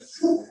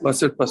va a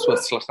ser paso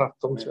atzlajá,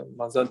 ¿cómo se llama?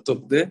 Más alto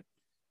de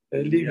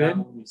Eli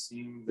Ben,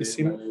 Nisim,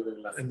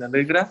 en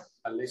Alegra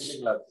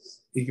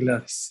y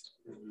Gladys.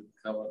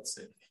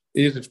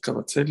 Y Rivka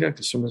Batzelia,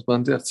 que son los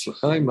bandes de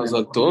atzlajá y más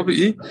alto.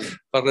 Y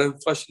para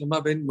Fashlema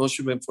Ben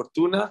Moshe Ben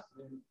Fortuna,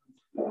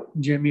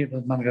 Jamie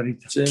Bad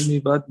Margarita.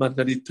 Jamie Bad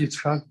Margarita.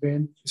 Yitzhak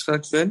Ben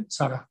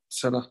Sara.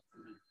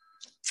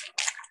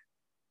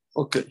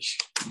 Ok.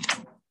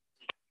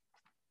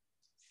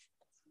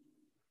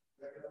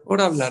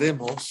 Ahora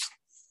hablaremos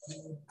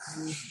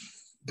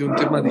de un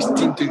tema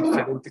distinto y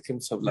diferente que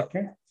hemos hablado.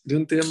 De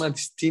un tema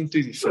distinto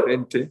y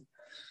diferente.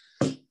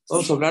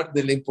 Vamos a hablar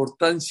de la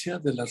importancia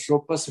de las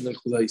ropas en el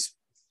judaísmo.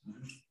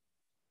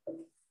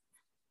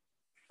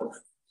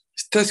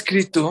 Está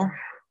escrito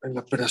en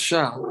la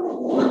Perashá,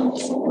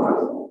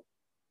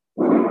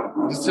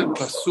 dice el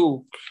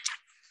Pasuk,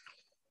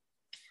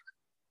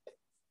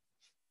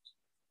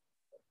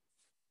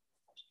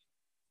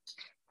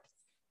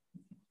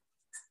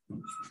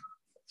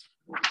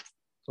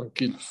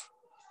 tranquilos.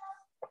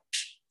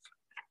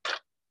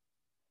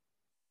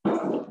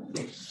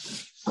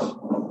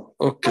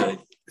 Ok,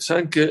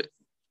 saben que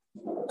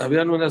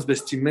habían unas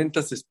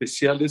vestimentas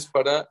especiales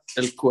para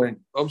el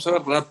Cohen. Vamos a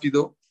ver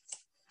rápido.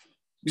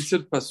 Dice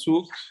el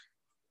Pasuk.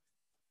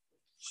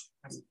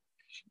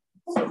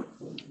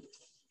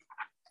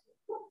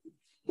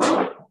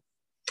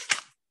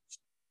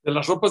 De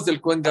las ropas del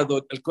Cohen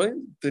Gadol. El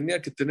Cohen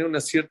tenía que tener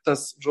unas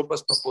ciertas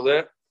ropas para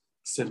poder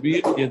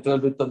servir y entrar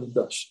al Bet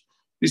HaMikdash.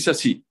 Dice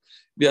así.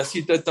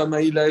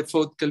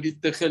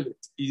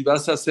 Y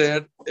vas a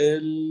hacer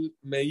el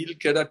meil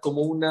que era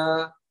como un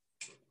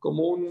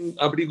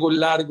abrigo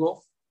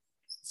largo,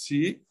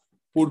 ¿sí?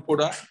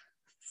 Púrpura.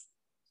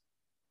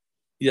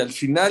 Y al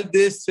final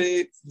de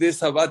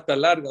esa bata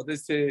larga,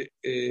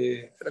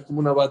 era como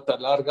una bata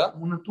larga.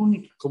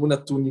 Como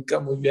una túnica,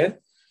 muy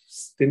bien.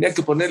 Tenía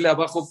que ponerle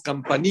abajo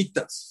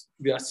campanitas.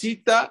 De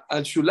asita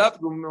al shulab,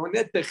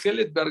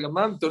 tejelet,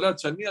 bergamam, tolat,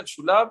 shani, al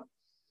shulab.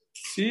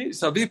 ¿Sí?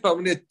 Sabí,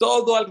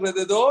 todo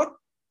alrededor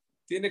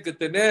tiene que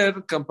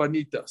tener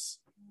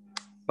campanitas.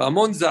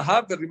 Pamón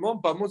zahab,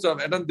 berrimón, pamón zahab,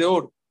 eran de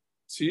oro.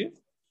 ¿Sí?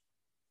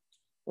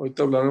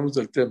 Ahorita hablaremos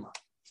del tema.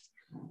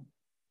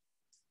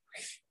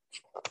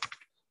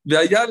 De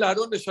allá el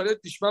Aarón de Sharet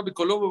Tishma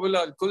Bekolobo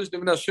Vela el Kodesh de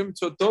Menashem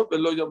Tzotov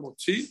Velo Yamut.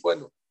 Sí,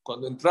 bueno,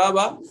 cuando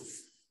entraba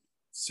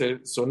se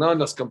sonaban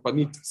las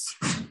campanitas.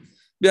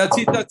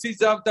 Beachita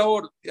Tzizab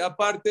Taor. Y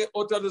aparte,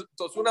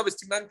 entonces una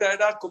vestimenta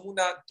era como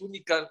una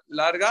túnica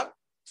larga,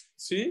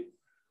 ¿sí?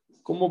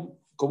 Como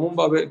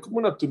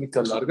una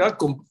túnica larga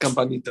con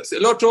campanitas.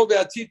 El otro,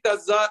 Beachita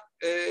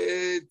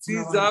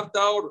Tzizab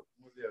Taor.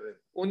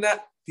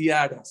 Una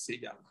tiara se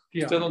llama.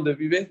 ¿Usted dónde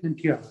vive? En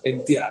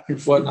tiara.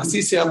 Bueno,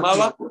 así se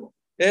llamaba.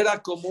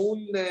 Era como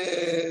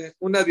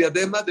una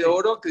diadema de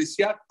oro que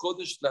decía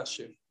Kodesh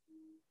Lashem.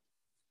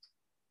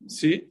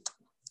 ¿Sí?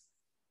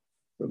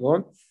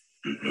 Perdón.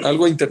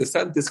 Algo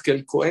interesante es que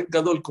el Cohen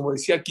Gadol, como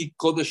decía aquí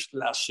Kodesh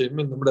Lashem,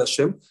 el nombre de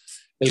Hashem,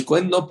 el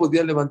Cohen no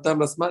podía levantar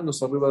las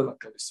manos arriba de la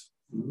cabeza.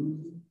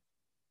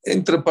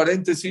 Entre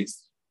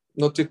paréntesis,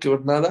 no tiene que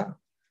ver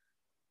nada.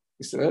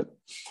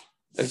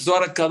 El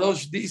Zohar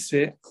HaKadosh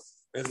dice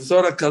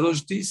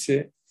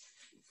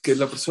que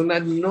la persona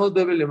no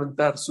debe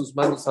levantar sus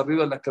manos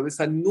arriba de la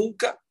cabeza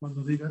nunca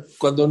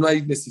cuando no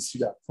hay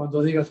necesidad.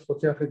 Cuando digas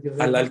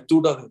a la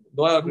altura,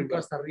 no arriba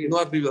de la cabeza.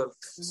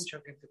 Mucha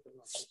gente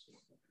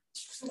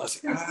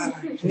Así.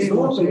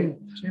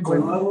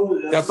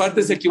 Y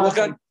aparte se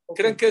equivocan,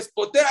 creen que es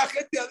potea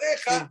gente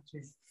adeja.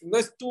 No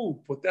es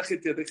tú, potea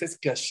gente adeja, es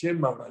que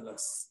Hashem abra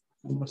las.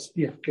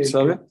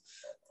 ¿Sabe?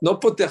 No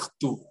potea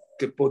tú,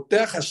 que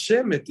potea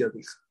Hashem te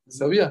adeja.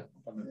 ¿Sabía?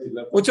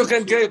 Mucha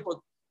gente que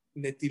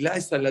Netilá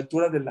está a la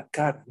altura de la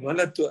cara, no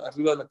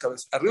arriba de la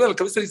cabeza. Arriba de la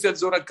cabeza dice el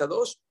Zohar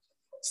HaKadosh.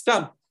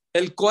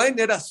 El Cohen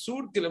era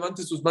sur que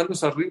levante sus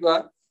manos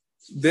arriba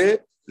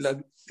de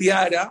la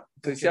tiara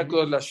que decía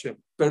Kodesh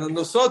Lashem. Pero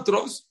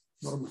nosotros,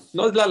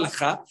 no es la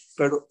halajá,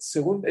 pero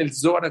según el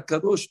Zohar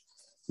HaKadosh,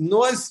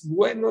 no es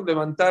bueno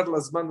levantar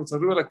las manos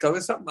arriba de la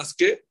cabeza más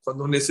que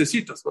cuando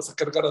necesitas. Vas a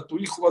cargar a tu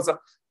hijo,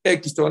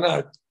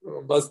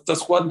 estás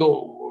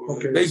jugando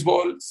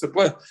béisbol, se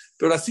puede.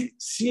 Pero así,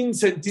 sin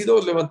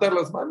sentido levantar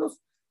las manos,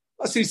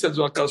 así dice el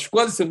Zohar HaKadosh.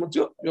 ¿Cuál es el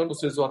motivo? Yo no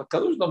sé el Zohar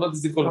HaKadosh, nada más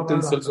les digo lo que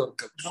dice el Zohar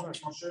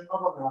HaKadosh.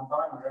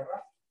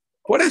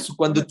 Por eso,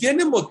 cuando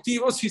tiene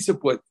motivo, sí se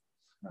puede.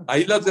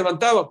 Ahí las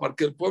levantaba para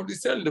que el pueblo de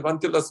Israel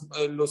levante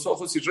los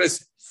ojos y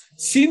rece.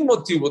 Sin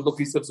motivo es lo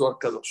que dice el Zohar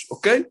HaKadosh,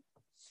 ¿ok?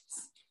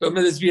 Pero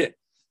me desvié.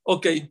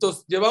 Ok,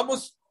 entonces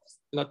llevamos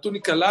la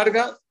túnica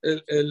larga,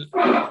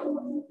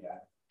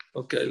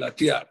 la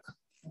tiara.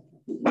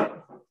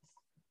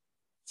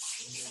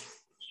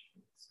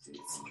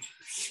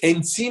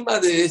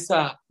 Encima de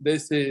esa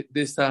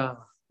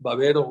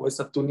babero o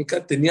esa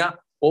túnica tenía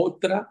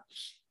otra,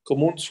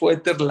 como un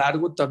suéter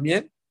largo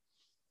también.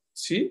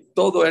 ¿Sí?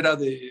 Todo era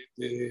de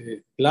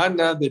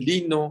lana, de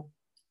lino.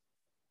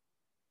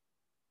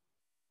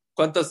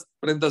 ¿Cuántas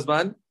prendas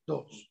van?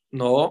 2.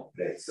 No,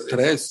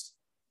 3.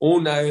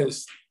 Una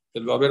es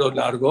el babero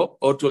largo,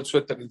 otro el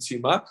suéter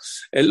encima,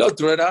 el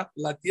otro era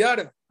la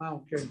tiara.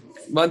 Okay.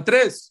 Van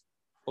 3,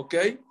 ¿ok?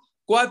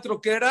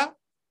 4 que era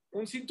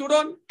un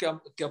cinturón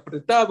que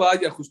apretaba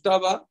y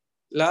ajustaba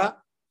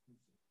la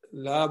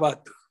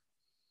bata,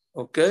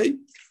 ¿ok?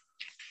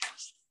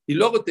 Y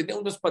luego tenía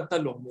unos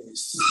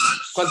pantalones.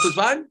 ¿Cuántos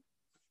van?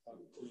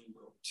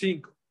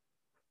 5.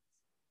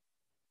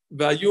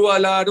 והיו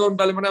על הארון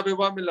באלמנה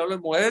בבואם אל העולם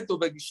מועד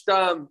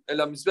ובגישתם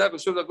אל המזבח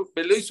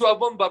ולא hizo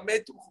abón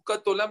bamet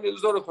jucat olam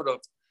yelzor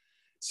ochorot.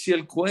 Si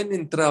el Cohen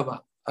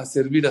entraba a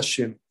servir a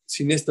Hashem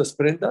sin estas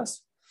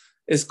prendas,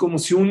 es como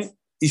si un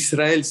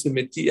Israel se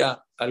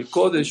metía al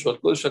Kodesh o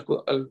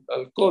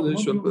al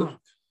Kodesh,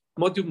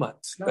 Modiumat.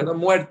 Era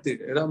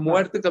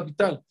muerte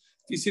capital.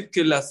 Quiere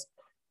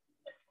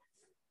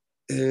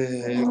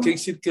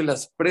decir que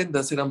las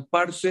prendas eran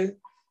parte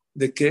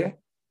de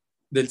 ¿qué?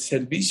 Del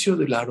servicio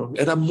del Aarón.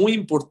 Era muy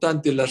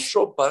importante las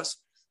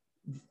ropas,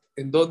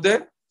 ¿en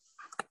dónde?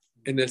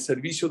 En el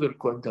servicio del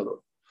Cohen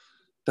Gadol.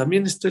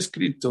 También está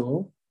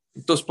escrito,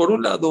 entonces por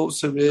un lado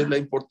se ve la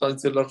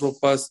importancia de las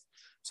ropas,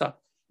 o sea,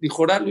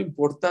 dijo lo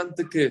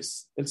importante que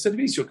es el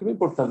servicio, ¿qué me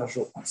importan las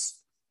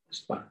ropas?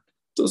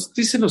 Entonces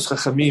dicen los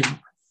Jajamim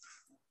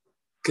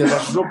que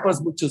las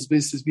ropas muchas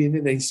veces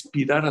vienen a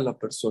inspirar a la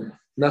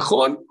persona.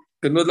 Najón,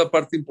 que no es la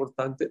parte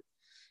importante,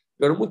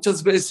 pero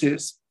muchas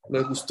veces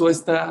me gustó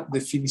esta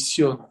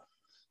definición.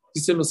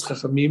 Dicen los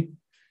Jajamim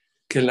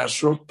que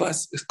las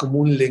ropas es como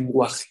un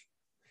lenguaje,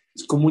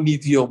 es como un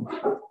idioma.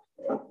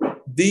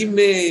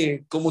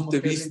 Dime cómo te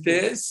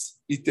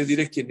vistes y te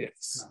diré quién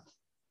eres.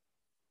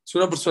 Es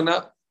una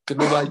persona que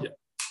no vaya,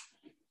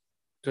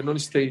 que no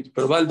necesita ir,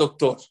 pero va al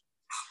doctor.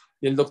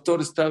 Y el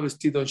doctor está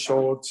vestido en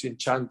shorts y en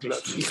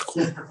chanclas. Hijo,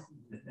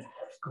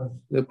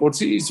 de por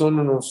sí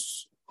son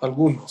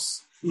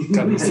algunos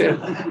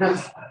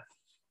camisetas.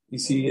 Y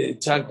si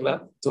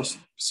chancla, entonces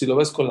si lo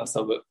ves con la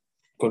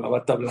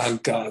bata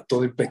blanca,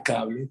 todo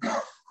impecable,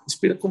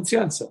 inspira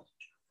confianza.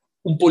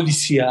 Un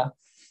policía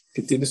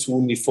que tiene su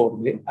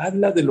uniforme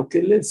habla de lo que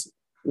él es.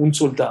 Un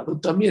soldado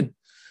también.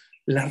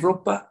 La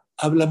ropa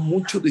habla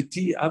mucho de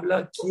ti,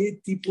 habla qué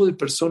tipo de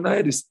persona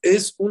eres.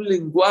 Es un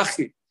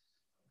lenguaje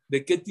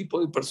de qué tipo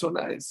de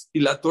persona es. Y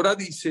la Torah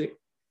dice,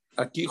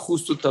 aquí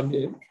justo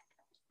también,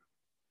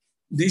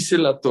 dice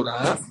la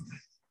Torah,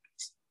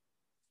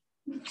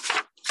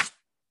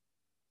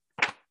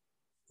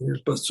 en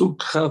el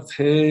Pasuk Hav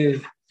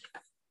He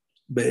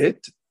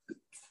Bet,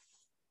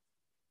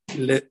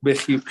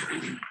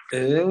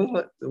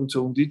 un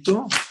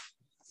segundito,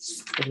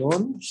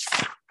 perdón,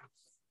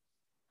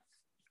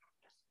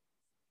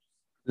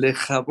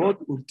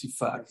 Lejabot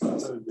Ultifar.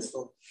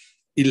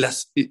 Y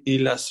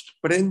las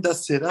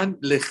prendas serán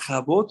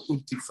Lejabot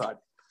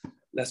Ultifar.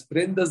 Las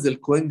prendas del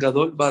Cohen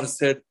Gadol van a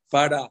ser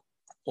para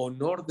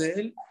honor de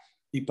él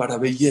y para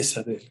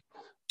belleza de él.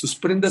 Tus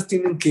prendas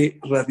tienen que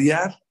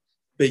radiar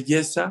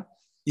belleza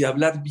y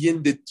hablar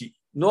bien de ti.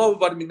 No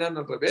barminar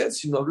al revés,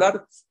 sino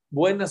hablar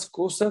buenas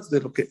cosas de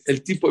lo que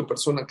el tipo de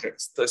persona que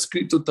es. Está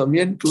escrito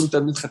también que un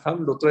Talmid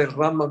Jajam lo trae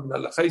Rama min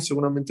Alajá y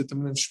seguramente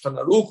también en Shulchan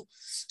Aruch,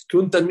 que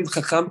un Talmid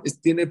Jajam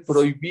tiene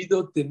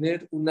prohibido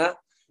tener una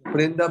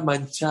prenda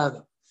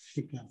manchada,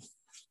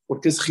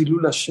 porque es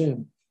Hilul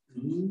Hashem.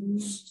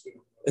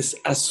 Es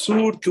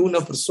asur que una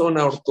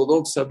persona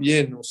ortodoxa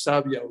bien o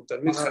sabia o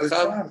Talmid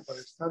Jajam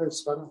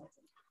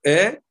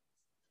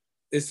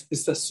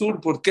es asur.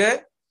 ¿Por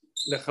qué?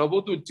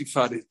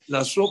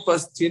 Las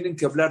ropas tienen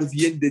que hablar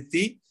bien de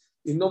ti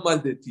y no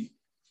mal de ti.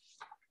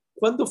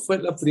 ¿Cuándo fue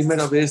la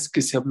primera vez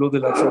que se habló de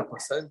las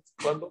ropas? ¿Saben?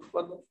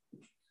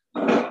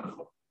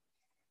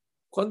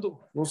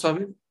 ¿Cuándo? ¿No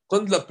saben?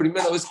 ¿Cuándo es la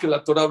primera vez que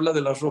la Torah habla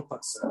de las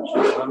ropas?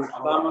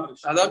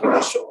 Adán y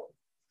Rishon.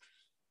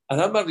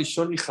 Adán,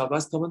 Rishon y Javá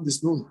estaban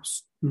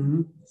desnudos.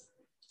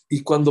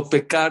 Y cuando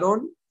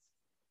pecaron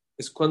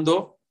es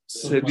cuando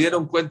se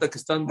dieron cuenta que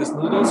están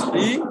desnudos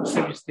y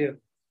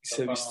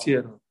se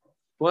vistieron.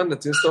 Bueno,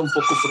 tiene que estar un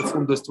poco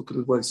profundo esto que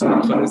les voy a decir.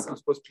 Ojalá se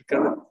los puedo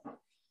explicar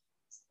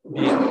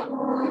bien.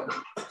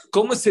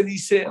 ¿Cómo se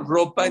dice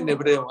ropa en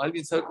hebreo?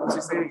 ¿Alguien sabe cómo se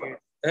dice?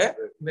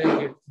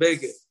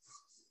 Beged.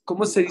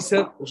 ¿Cómo se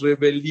dice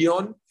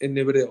rebelión en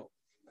hebreo?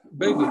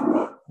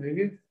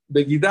 Beged.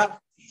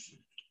 Begidá.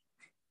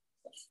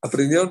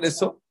 ¿Aprendieron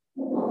eso?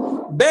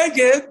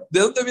 Beged, ¿de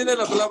dónde viene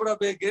la palabra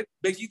Beged?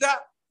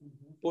 Begidá.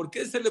 ¿Por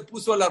qué se le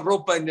puso a la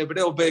ropa en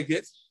hebreo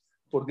Beged?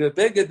 Porque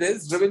Beged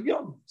es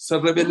rebelión. Se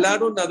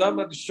rebelaron Adán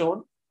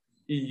Rishon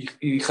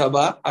y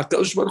Javá a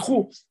Kadosh Baruj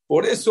Hu.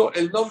 Por eso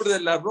el nombre de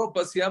la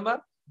ropa se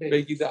llama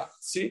Begidá.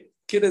 ¿Sí?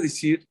 Quiere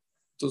decir,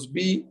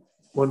 entonces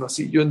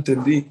así yo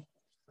entendí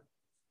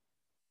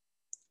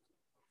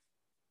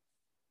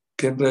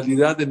que en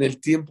realidad en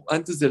el tiempo,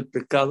 antes del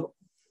pecado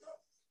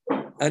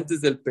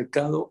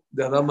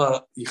de Adán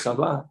y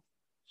Javá,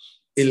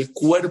 el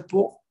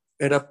cuerpo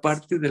era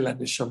parte de la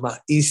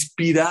Neshama,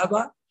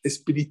 inspiraba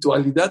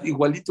espiritualidad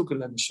igualito que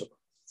la Neshama.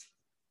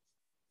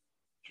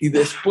 Y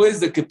después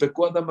de que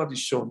pecó Adán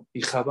Rishon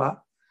y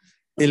Javá,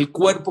 el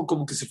cuerpo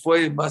como que se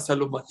fue más a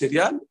lo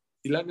material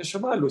y la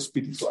Neshama a lo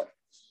espiritual.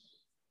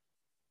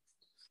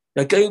 Y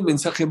aquí hay un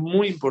mensaje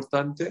muy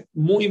importante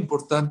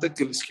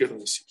que les quiero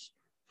decir.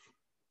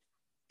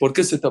 ¿Por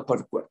qué se tapa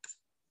el cuerpo?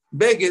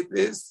 Beged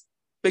es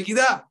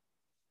peguidad,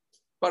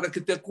 para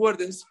que te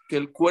acuerdes que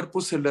el cuerpo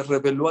se le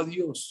reveló a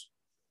Dios,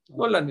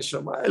 no la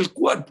neshama, el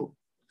cuerpo.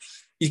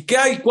 ¿Y qué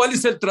hay? ¿Cuál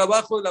es el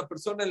trabajo de la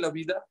persona en la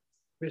vida?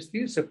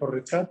 Vestirse por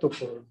retrato,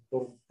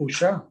 por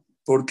pushá.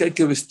 ¿Por qué hay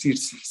que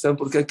vestirse? ¿Saben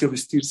por qué hay que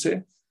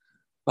vestirse?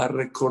 Para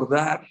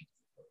recordar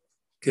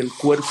que el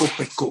cuerpo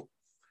pecó,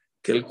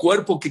 que el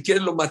cuerpo que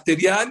quiere lo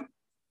material,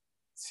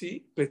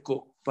 sí,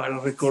 pecó. Para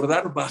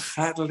recordar,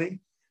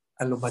 bajarle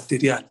a lo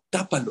material,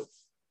 tápalo.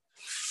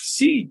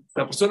 Sí,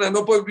 la persona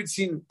no puede vivir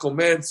sin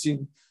comer,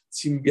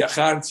 sin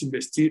viajar, sin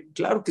vestir,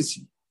 claro que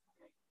sí,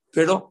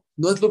 pero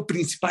no es lo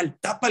principal,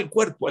 tapa el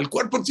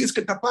cuerpo tienes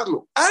que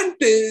taparlo.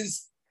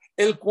 Antes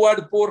el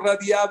cuerpo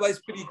radiaba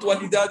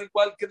espiritualidad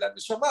igual que la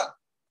neshama.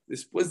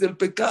 Después del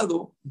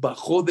pecado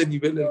bajó de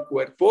nivel el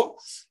cuerpo,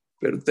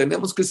 pero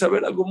tenemos que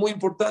saber algo muy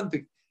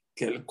importante,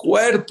 que el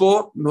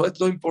cuerpo no es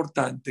lo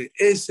importante,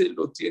 ese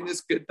lo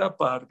tienes que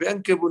tapar.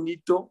 Vean qué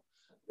bonito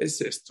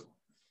es esto.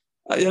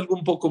 Hay algo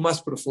un poco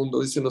más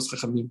profundo, dicen los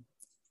jajamim.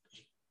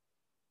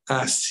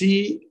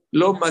 Así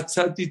lo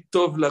matzati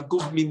tov la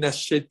gub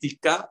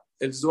minashetika,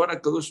 el Zohar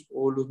HaKadosh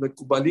o los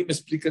Mekubalim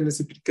explican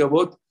ese Pirkei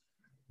Avot,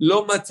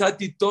 lo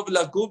matzati tov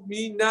la gub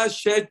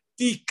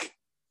minashetik,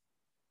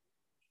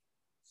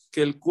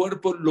 que el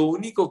cuerpo lo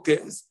único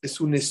que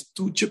es un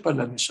estuche para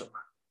la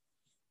neshama.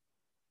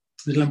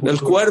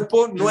 El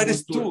cuerpo no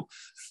eres tú.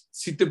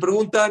 Si te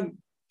preguntan,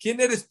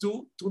 ¿quién eres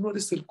tú? Tú no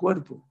eres el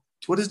cuerpo.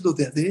 Tú eres lo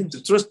de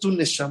adentro. Tú eres tu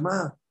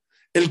neshama.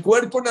 El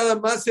cuerpo nada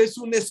más es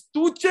un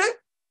estuche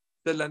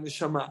de la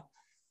neshama.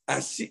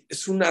 Así,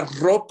 es una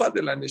ropa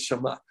de la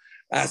neshama.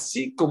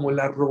 Así como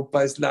la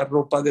ropa es la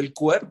ropa del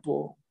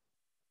cuerpo.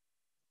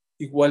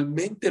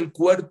 Igualmente el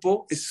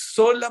cuerpo es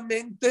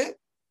solamente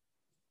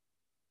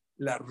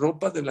la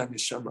ropa de la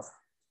neshama.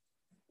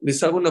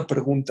 Les hago una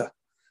pregunta.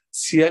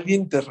 Si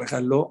alguien te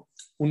regaló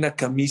una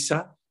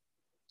camisa,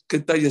 ¿qué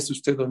talla es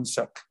usted, don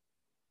Isaac?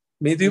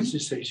 ¿Medium?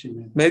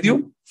 16,5.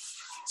 ¿Medium?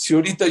 Si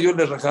ahorita yo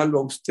le regalo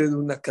a usted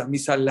una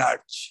camisa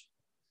large,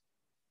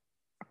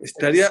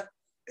 estaría,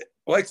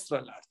 o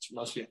extra large,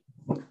 más bien,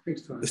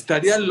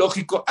 estaría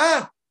lógico,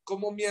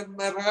 como me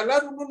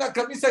regalaron una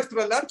camisa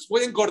extra large,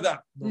 voy a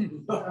engordar.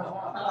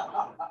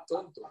 No.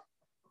 Tonto.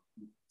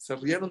 Se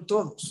rieron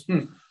todos.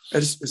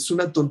 Es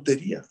una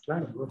tontería.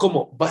 Claro.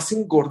 ¿Cómo? ¿Vas a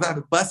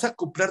engordar? ¿Vas a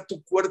acoplar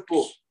tu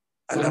cuerpo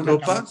a la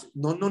ropa?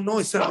 No,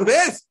 es al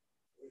revés.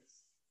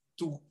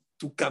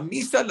 Tu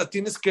camisa la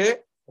tienes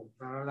que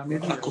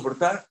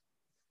acoplar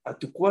a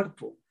tu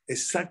cuerpo.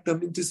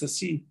 Exactamente es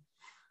así.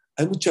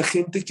 Hay mucha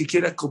gente que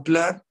quiere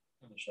acoplar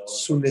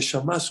su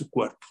neshama a su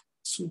cuerpo.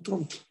 Es un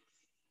tonto.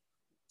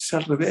 Es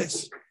al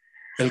revés.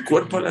 El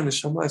cuerpo a la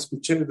neshama.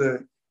 Escuché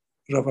de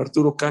Rav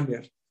Arturo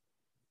Kanner,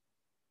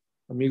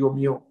 amigo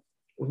mío,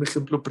 un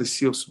ejemplo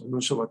precioso en un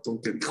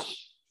Shabbatón que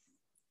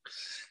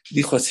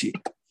dijo así,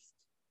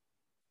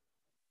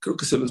 creo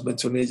que se los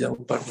mencioné ya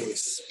un par de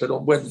veces, pero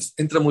bueno,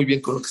 entra muy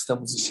bien con lo que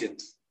estamos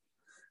diciendo.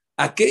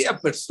 Aquella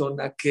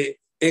persona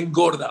que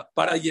engorda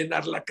para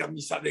llenar la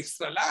camisa de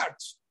extra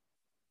large,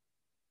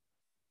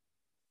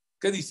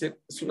 ¿qué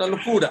dice? Es una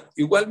locura.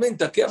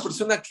 Igualmente, aquella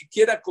persona que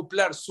quiera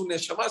acoplar su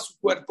neshama a su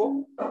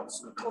cuerpo, es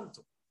un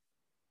tonto.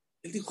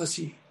 Él dijo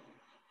así,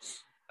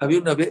 había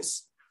una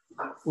vez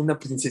una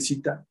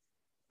princesita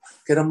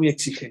que era muy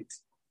exigente.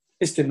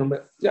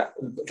 Ya,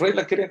 el rey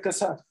la quería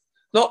casar.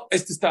 No,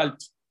 este está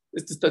alto,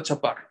 este está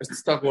chaparro, este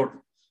está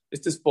gordo,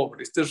 este es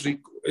pobre, este es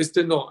rico,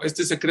 este no,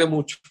 este se cree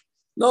mucho.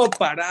 No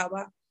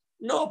paraba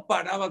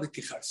de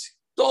quejarse.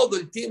 Todo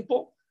el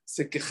tiempo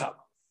se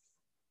quejaba.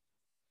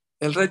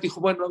 El rey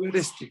dijo, bueno, a ver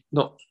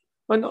no.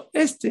 Bueno,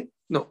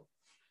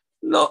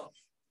 no.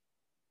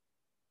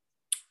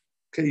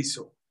 ¿Qué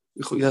hizo?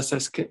 Dijo, ya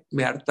sabes qué,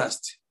 me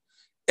hartaste.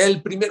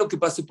 El primero que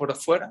pase por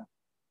afuera,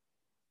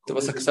 te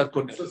vas a casar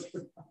con él.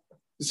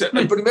 O sea,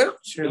 el primero.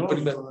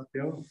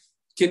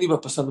 ¿Quién iba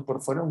pasando por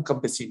afuera? Un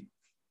campesino.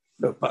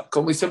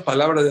 Como dicen,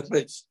 palabra de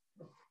rey.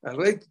 El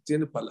rey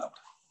tiene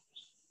palabra.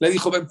 Le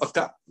dijo, ven para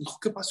acá. Dijo,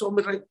 ¿qué pasó,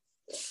 mi rey?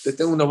 Te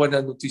tengo una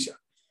buena noticia.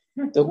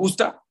 ¿Te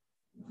gusta?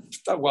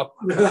 Está guapa.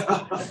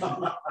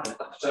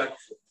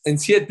 En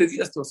 7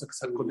 días te vas a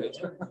casar con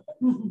ella.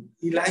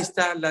 Y ahí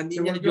está la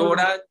niña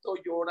llorando.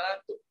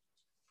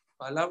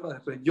 Palabra de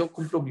rey. Yo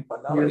cumplo mi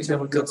palabra y ya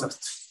me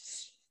casaste.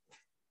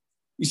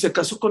 Y se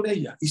casó con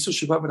ella. Hizo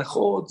Sheva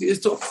Brajot y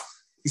esto.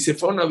 Y se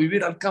fueron a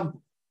vivir al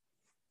campo.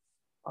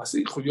 Así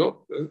dijo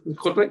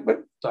dijo el rey,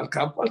 bueno, al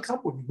campo,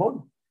 ni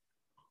modo.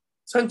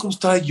 ¿Saben cómo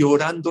estaba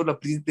llorando la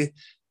príncipe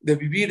de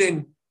vivir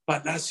en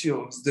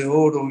palacios de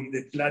oro y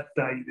de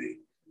plata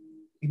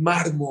y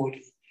mármol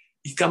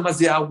y camas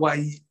de agua?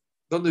 ¿Y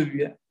dónde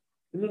vivía?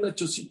 En una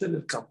chocita en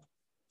el campo.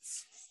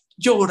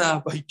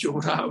 Lloraba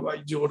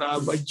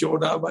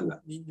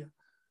la niña.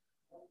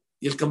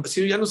 Y el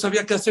campesino ya no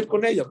sabía qué hacer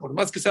con ella, por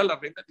más que sea la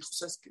reina. Dijo,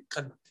 ¿sabes qué?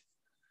 Cálmate.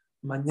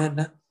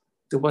 Mañana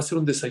te voy a hacer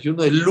un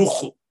desayuno de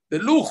lujo.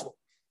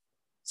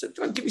 Se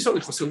tranquilizó,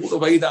 dijo, seguro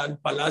va a ir al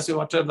palacio,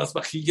 va a traer las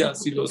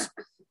vajillas y los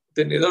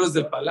tenedores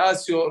del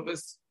palacio.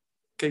 ¿Ves?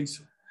 ¿Qué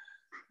hizo?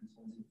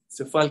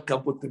 Se fue al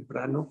campo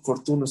temprano,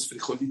 cortó unos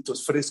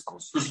frijolitos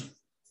frescos,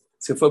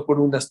 se fue por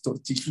unas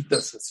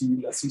tortillitas así,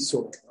 las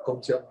hizo,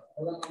 ¿cómo se llama?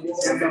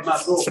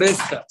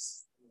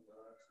 Frescas.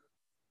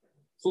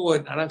 Jugo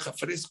de naranja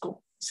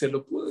fresco, se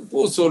lo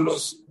puso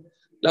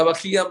la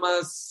vajilla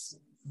más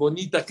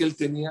bonita que él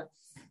tenía.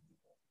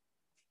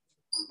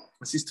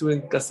 Así estuve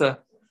en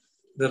casa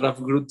de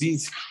Rav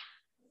Grudinsky,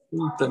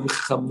 un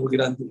tanija muy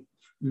grande.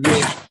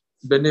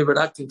 Bene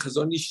Brak, en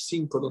Chazonish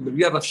 5, donde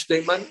vivía Rav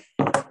Steinman,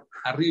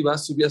 arriba,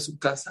 subía a su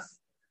casa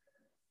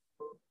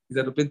y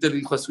de repente le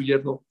dijo a su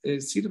yerno,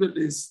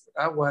 sírveles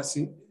agua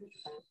así.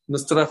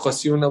 Nos trajo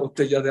así una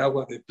botella de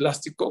agua de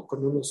plástico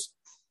con unos,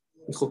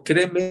 dijo,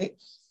 créeme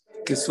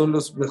que son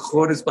los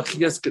mejores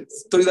vajillas que te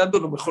estoy dando,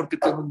 lo mejor que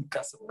tengo en mi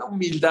casa. Una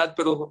humildad,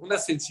 pero una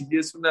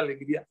sencillez, una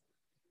alegría.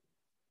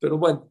 Pero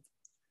bueno,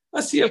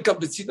 así el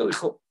campesino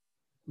dijo,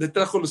 le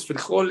trajo los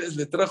frijoles,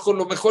 le trajo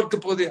lo mejor que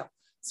podía.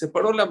 Se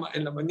paró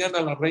en la mañana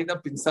la reina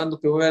pensando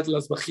que voy a ver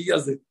las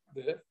vajillas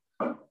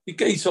 ¿y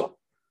qué hizo?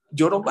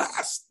 Lloró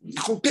más.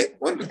 Dijo, ¿qué?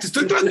 Bueno, te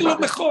estoy trayendo lo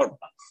mejor.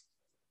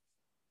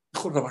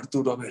 Dijo Rav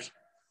Arturo, a ver,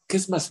 ¿qué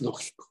es más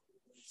lógico?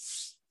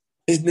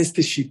 Es en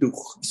este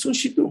shidduch. Es un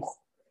shidduch.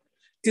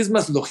 ¿Qué es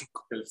más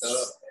lógico?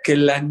 ¿Que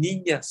la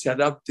niña se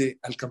adapte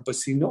al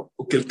campesino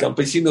o que el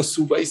campesino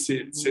suba y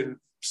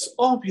pues,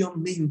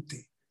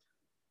 obviamente.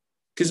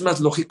 ¿Qué es más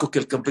lógico que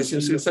el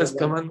campesino se está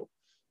escamando?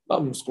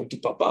 Vamos con tu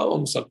papá,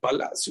 vamos al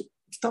palacio.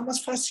 Está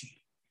más fácil.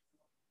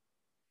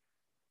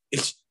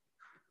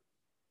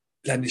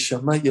 La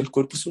neshama y el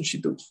cuerpo es un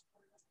shidduch.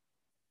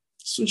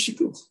 Es un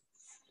shidduch.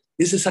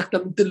 Es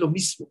exactamente lo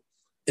mismo.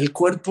 El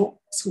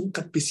cuerpo es un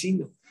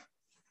campesino.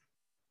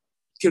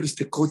 Quiero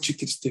este coche,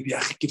 quiero este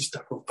viaje, quiero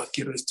esta ropa,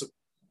 quiero esto.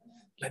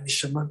 La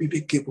neshama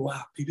vive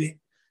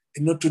vive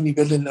en otro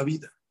nivel en la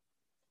vida.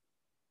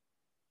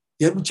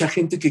 Y hay mucha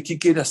gente que ¿qué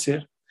quiere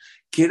hacer?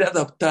 Quiere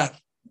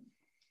adaptar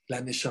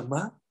la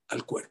neshama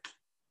al cuerpo.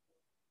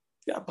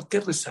 Ya, ¿para qué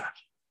rezar?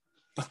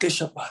 ¿Para qué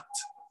Shabbat?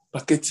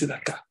 ¿Para qué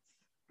tzedakah?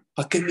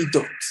 ¿Para qué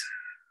midot?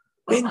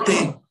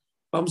 Vente,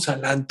 vamos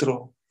al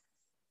antro,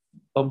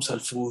 vamos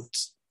al food,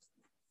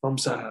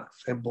 vamos a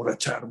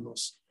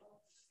emborracharnos.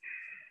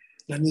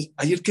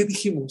 Ayer, ¿qué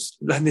dijimos?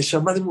 La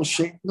neshama de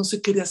Moshe no se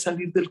quería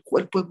salir del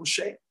cuerpo de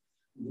Moshe.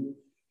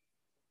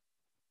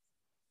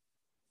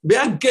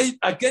 Vean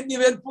a qué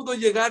nivel pudo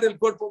llegar el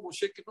cuerpo de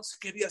Moshe, que no se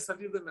quería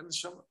salir de la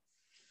neshama.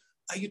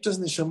 Hay otras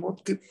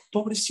neshamot que,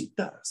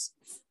 pobrecitas,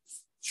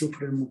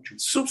 sufren mucho.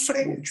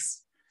 Sufren.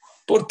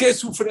 ¿Por qué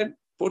sufren?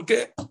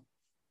 Porque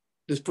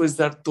después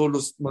dar todos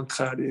los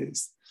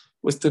manjares,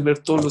 puedes tener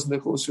todos los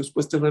negocios,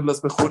 puedes tener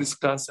las mejores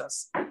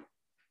casas,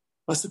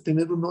 vas a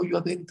tener un hoyo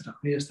adentro.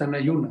 Y están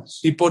ayunas.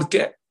 ¿Y por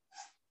qué?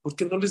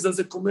 Porque no les das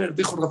de comer.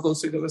 Dijo Rav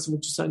Segal hace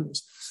muchos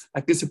años.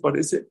 ¿A qué se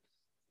parece?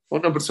 A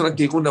una persona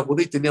que llegó a una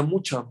boda y tenía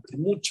mucha hambre,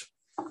 mucha.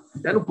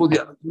 Ya no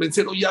podía. Me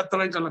dijeron, ya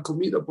traigan la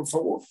comida, por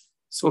favor.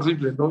 Es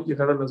horrible, ¿no?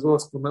 Llegar a las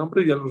bodas con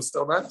hambre y a los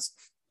restaurantes.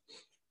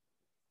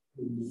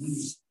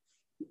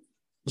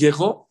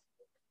 Llegó,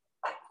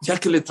 ya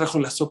que le trajo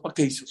la sopa,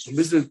 ¿qué hizo? En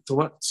vez de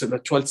tomar, se la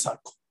echó al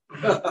saco.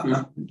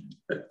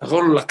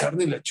 Agarró la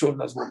carne y la echó en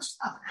las bolsas.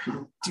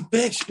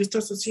 Tipesh, ¿qué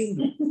estás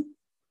haciendo?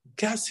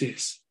 ¿Qué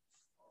haces?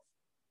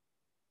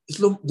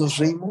 Nos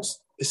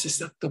reímos, es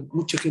exacto.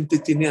 Mucha gente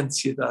tiene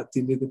ansiedad,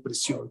 tiene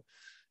depresión,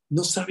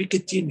 no sabe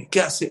qué tiene.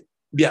 ¿Qué hace?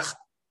 Viaja.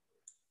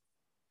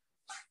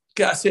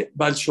 ¿Qué hace?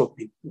 Va al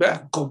shopping.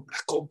 Va,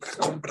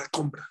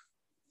 compra.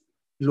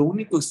 Lo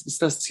único que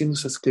estás haciendo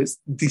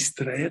es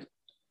distraer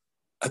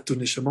a tu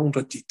neshama un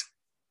ratito.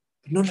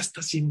 No la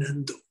estás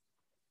llenando.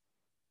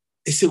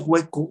 Ese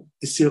hueco,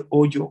 ese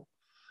hoyo,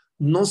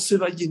 no se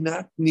va a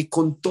llenar ni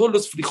con todos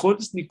los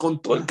frijoles, ni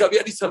con todo el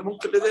caviar y salmón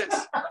que le des.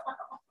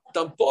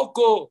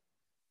 Tampoco.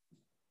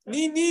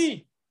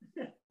 Ni.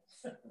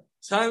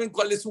 ¿Saben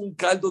cuál es un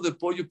caldo de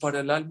pollo para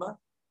el alma?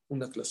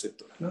 Una clase de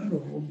Torah.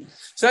 Claro.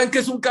 ¿Saben qué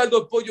es un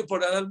caldo de pollo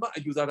para el alma?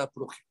 Ayudar a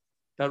prójimo.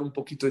 Dar un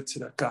poquito de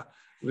tzedakah,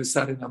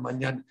 rezar en la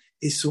mañana.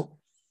 Eso.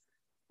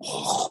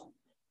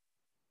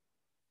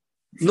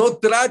 No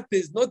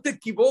trates, no te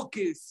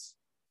equivoques.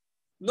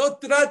 No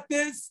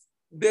trates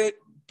de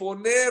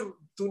poner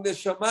tu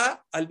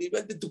neshama al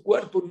nivel de tu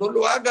cuerpo. No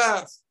lo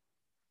hagas.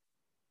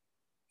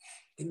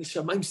 En el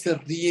Shamaim se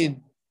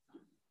ríen.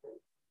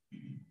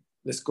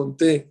 Les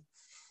conté.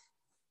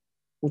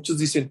 Muchos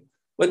dicen,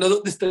 bueno,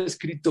 ¿dónde está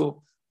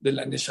escrito de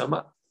la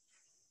neshama?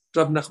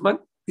 Rav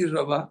Nachman y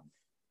Rabá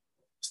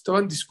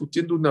estaban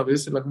discutiendo una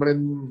vez en la Gemara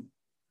en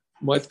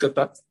Moed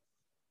Katan.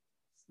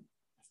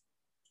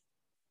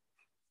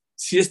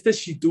 Si este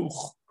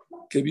shidduch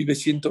que vive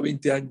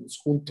 120 años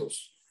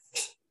juntos,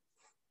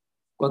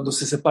 cuando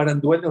se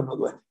separan, ¿duele o no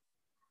duele?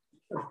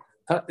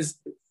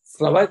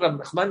 Rabá y Rav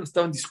Nachman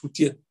estaban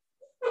discutiendo.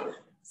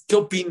 ¿Qué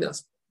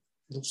opinas?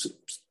 No sé,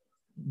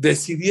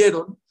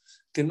 decidieron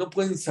que no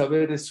pueden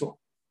saber eso,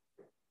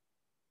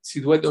 si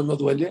duele o no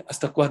duele,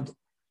 ¿hasta cuándo?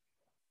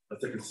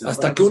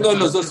 Hasta que uno de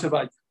los dos se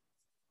vaya.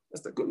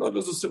 Hasta que uno de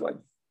los dos se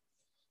vaya.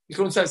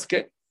 Dijeron, ¿sabes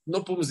qué?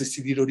 No podemos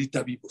decidir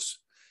ahorita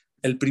vivos.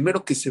 El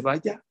primero que se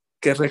vaya,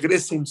 que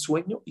regrese en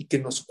sueño y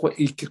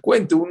que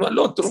cuente uno al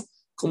otro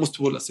cómo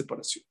estuvo la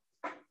separación.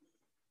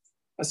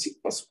 Así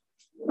pasó.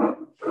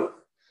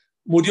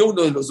 Murió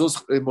uno de los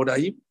dos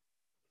Moraim,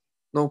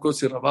 no me acuerdo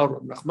si Rabá o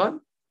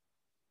Rahman.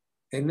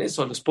 En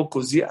eso, a los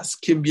pocos días,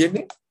 ¿quién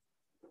viene?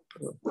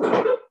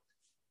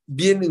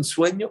 Viene en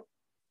sueño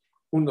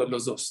uno de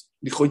los dos.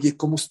 Dijo, oye,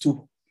 ¿cómo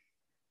estuvo?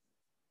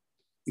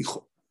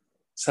 Dijo,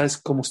 ¿sabes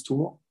cómo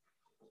estuvo?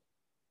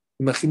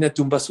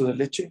 Imagínate un vaso de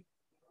leche,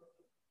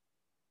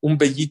 un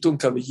vellito, un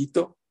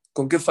cabellito,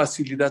 ¿con qué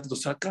facilidad lo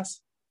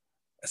sacas?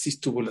 Así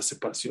estuvo la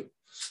separación.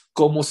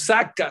 Como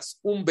sacas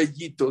un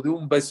vellito de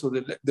un vaso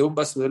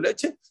de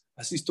leche,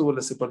 así estuvo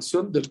la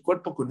separación del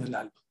cuerpo con el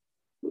alma.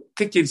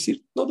 ¿Qué quiere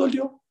decir? No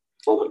dolió,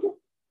 no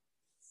dolió.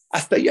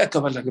 Hasta ahí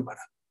acaba la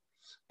Gemara.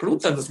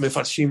 Preguntan los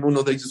Mefarshim,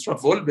 uno de ellos,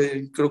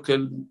 Ravolve, creo que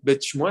el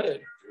Bet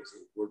Shmuel.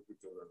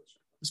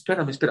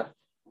 Espérame.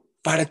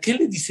 ¿Para qué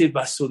le dice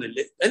vaso de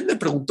leche? Él le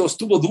preguntó,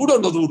 ¿estuvo duro o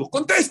no duro?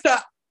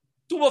 Contesta,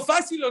 ¿estuvo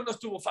fácil o no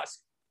estuvo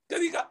fácil? Que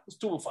diga,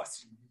 estuvo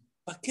fácil.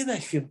 ¿Para qué da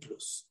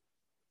ejemplos?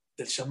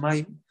 Del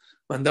Shamaim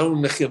mandaron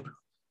un ejemplo.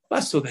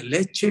 Vaso de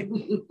leche,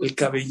 el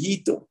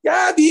cabellito.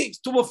 Ya di,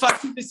 estuvo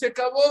fácil y se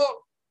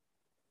acabó.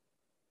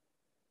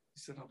 Y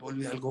se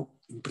revuelve algo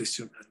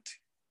impresionante.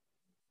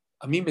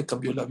 A mí me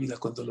cambió la vida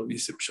cuando lo vi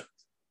ese Pshat.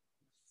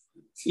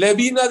 Le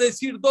vino a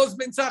decir 2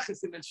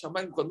 mensajes en el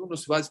Shamaim. Cuando uno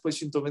se va después de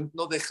 120,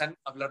 no dejan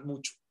hablar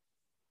mucho.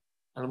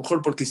 A lo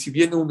mejor porque si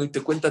viene uno y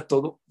te cuenta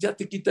todo, ya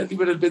te quita el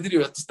libre albedrío,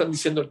 ya te están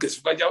diciendo el que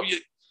se vaya,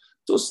 oye.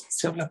 Entonces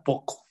se habla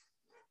poco.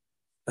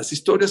 Las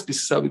historias que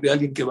se sabe de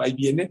alguien que va y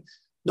viene,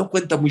 no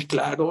cuenta muy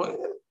claro,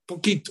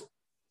 poquito.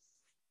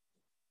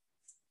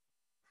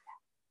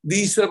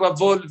 Dice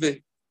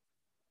Ravolve,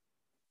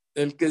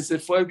 el que se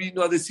fue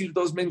vino a decir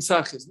 2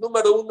 mensajes.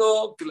 Número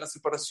 1, que la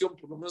separación,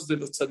 por lo menos de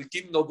los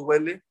tzadikim, no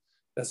duele,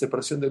 la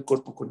separación del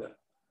cuerpo con el alma.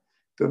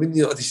 Pero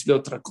vino a decirle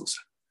otra cosa.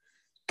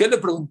 ¿Qué le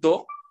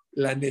preguntó?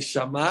 La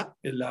neshama,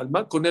 el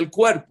alma, con el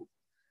cuerpo.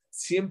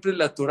 Siempre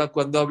la Torah,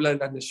 cuando habla de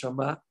la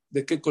neshama,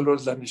 ¿de qué color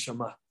es la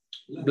neshama?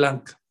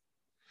 Blanca.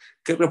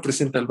 ¿Qué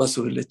representa el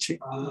vaso de leche?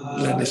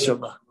 La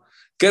neshama.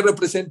 ¿Qué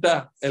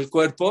representa el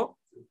cuerpo?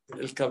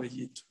 El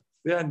cabellito.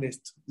 Vean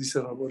esto, dice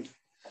Rabol.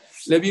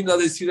 Le vino a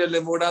decir el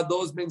Emorá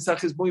 2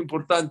 mensajes muy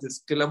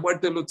importantes, que la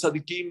muerte de los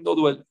tzadikim no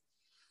duele,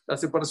 la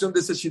separación de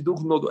ese shidduch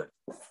no duele.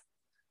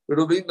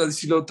 Pero vino a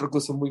decirle otra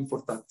cosa muy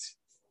importante.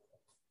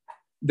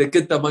 ¿De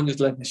qué tamaño es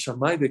la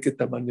neshama y de qué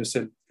tamaño es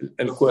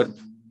el cuerpo?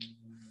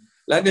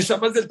 La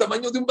neshama es del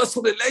tamaño de un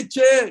vaso de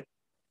leche.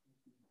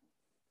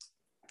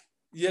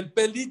 Y el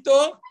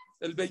pelito,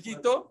 el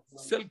vellito,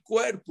 es el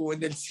cuerpo.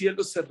 En el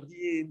cielo se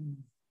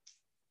ríen.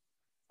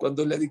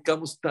 Cuando le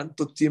dedicamos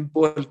tanto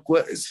tiempo al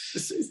cuerpo,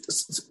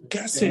 ¿qué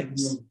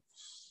haces?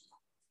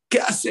 ¿Qué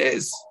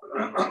haces?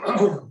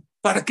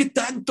 ¿Para qué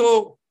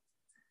tanto?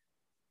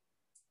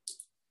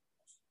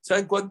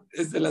 ¿Saben cuál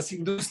es de las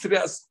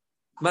industrias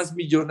más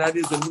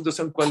millonarias del mundo?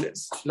 ¿Saben cuál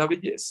es? La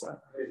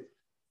belleza.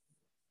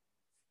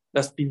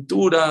 Las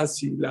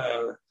pinturas y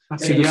la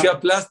cirugía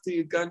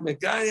plástica, me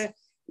cae.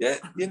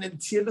 Y en el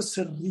cielo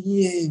se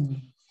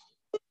ríen.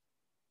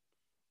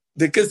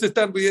 ¿De qué se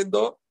están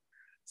riendo?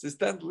 Se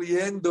están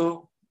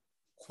riendo.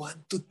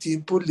 ¿Cuánto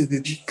tiempo le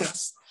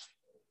dedicas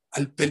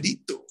al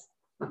pelito?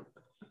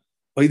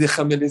 Hoy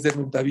déjame leer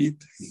de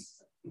David.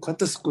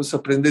 ¿Cuántas cosas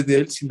aprendí de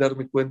él sin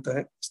darme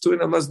cuenta? Estuve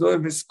nada más 9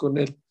 meses con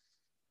él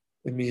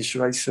en mi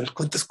Yeshiva Israel.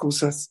 ¿Cuántas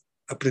cosas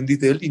aprendí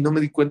de él? Y no me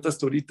di cuenta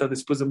hasta ahorita,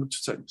 después de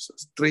muchos años,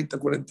 30,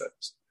 40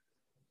 años.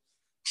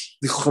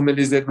 Dijo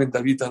Jamelis de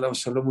David, Alab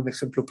Shalom, un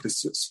ejemplo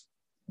precioso.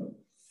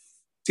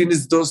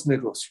 Tienes 2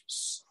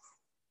 negocios.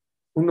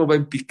 Uno va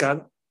en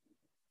picada,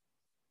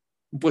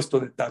 un puesto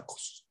de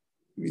tacos.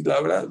 Y la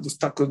verdad, los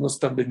tacos no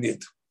están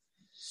vendiendo.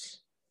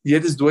 Y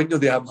eres dueño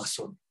de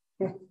Amazon.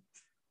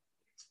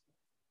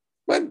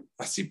 Bueno,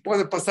 así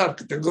puede pasar,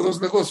 que tengo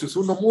 2 negocios,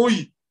 uno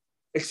muy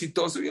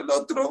exitoso y el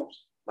otro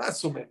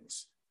más o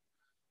menos.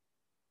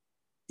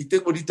 Y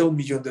tengo ahorita $1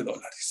 millón.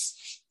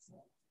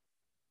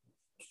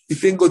 Y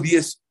tengo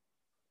 10.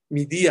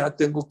 Mi día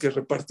tengo que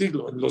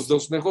repartirlo en los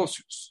 2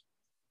 negocios.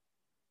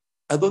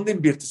 ¿A dónde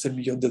inviertes el $1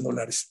 millón?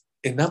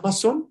 ¿En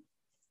Amazon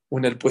o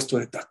en el puesto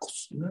de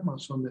tacos? En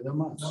Amazon, de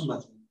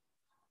Amazon.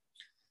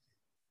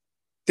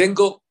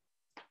 Tengo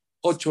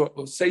 8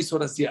 o 6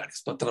 horas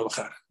diarias para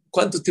trabajar.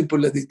 ¿Cuánto tiempo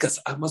le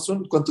dedicas a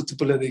Amazon? ¿Cuánto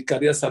tiempo le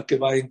dedicarías al que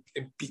va en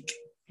pique?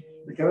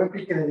 ¿De qué va en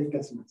pique le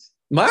dedicas más?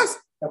 ¿Más?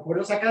 ¿La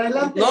puedo sacar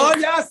adelante? No,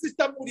 ya se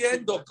está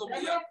muriendo.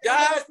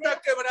 Ya está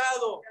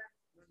quebrado.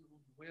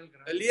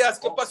 Elías,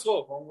 ¿qué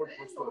pasó? Pongo el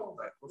puesto de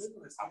tacos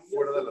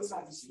afuera de las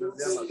oficinas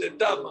de Amazon. De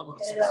Tama.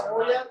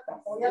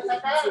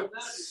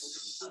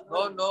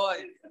 No.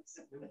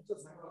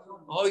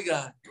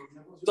 Oiga,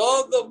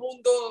 todo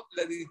mundo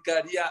le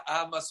dedicaría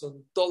a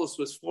Amazon todo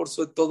su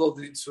esfuerzo, todo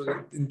su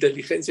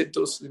inteligencia y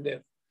todo su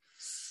dinero.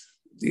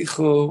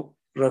 Dijo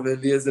Rabbi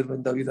Eliezer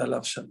ben David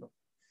Alav Shalom.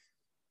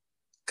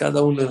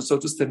 Cada uno de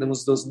nosotros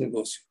tenemos 2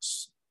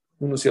 negocios.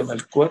 Uno se llama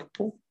el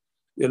cuerpo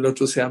y el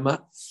otro se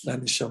llama la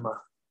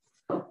neshama.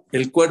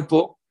 El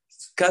cuerpo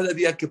Cada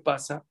día que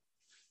pasa,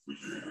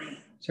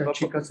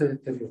 se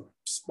deteriora.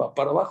 Pues, va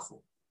para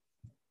abajo.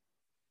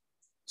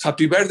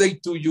 Happy birthday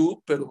to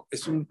you, pero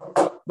es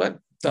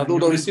bueno, está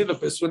duro decirlo,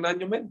 pero es un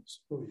año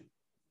menos.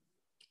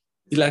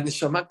 Y la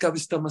Neshama cada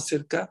vez está más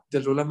cerca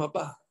del Olam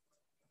Haba,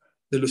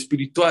 de lo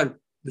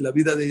espiritual, de la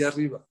vida de allá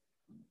arriba.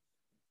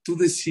 Tú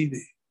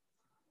decides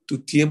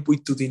tu tiempo y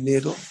tu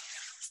dinero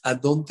a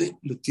dónde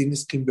lo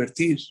tienes que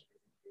invertir.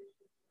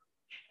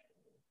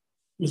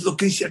 Es lo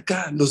que dice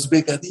acá, los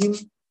begadim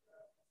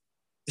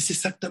es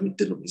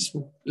exactamente lo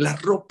mismo. La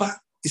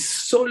ropa es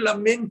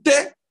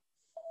solamente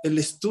el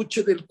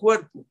estuche del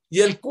cuerpo. ¿Y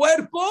el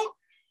cuerpo?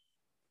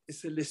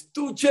 Es el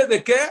estuche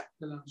 ¿de qué?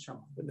 De la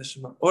Neshama. De la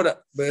Neshama.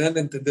 Ahora, van a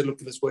entender lo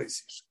que les voy a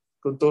decir,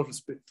 con todo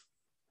respeto.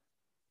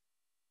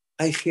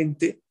 Hay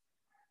gente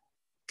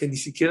que ni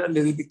siquiera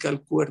le dedica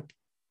al cuerpo.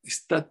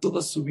 Está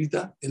toda su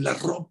vida en la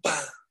ropa.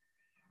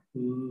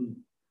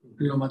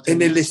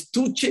 En el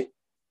estuche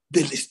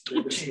del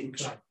estuche.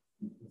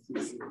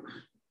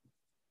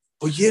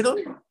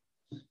 ¿Oyeron?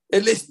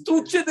 El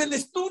estuche del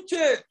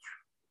estuche.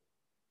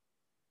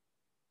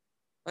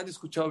 ¿Han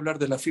escuchado hablar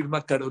de la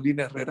firma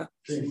Carolina Herrera?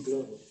 Sí,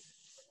 claro.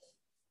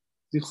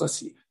 Dijo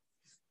así: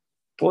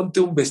 ponte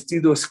un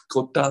vestido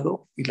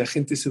escotado y la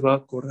gente se va a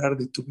acordar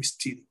de tu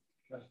vestido.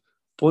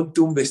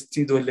 Ponte un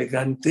vestido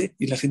elegante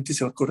y la gente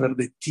se va a acordar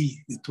de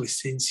ti, de tu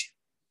esencia.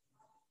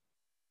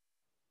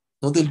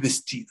 No del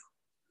vestido.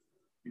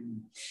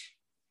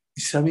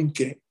 ¿Y saben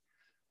qué?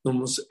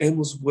 Nos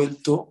hemos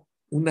vuelto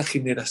una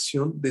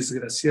generación,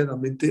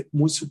 desgraciadamente,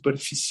 muy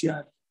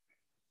superficial.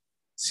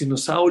 Se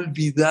nos ha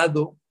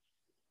olvidado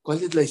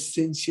cuál es la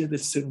esencia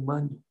del ser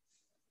humano.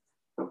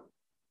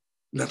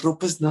 La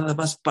ropa es nada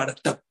más para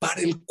tapar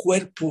el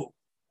cuerpo,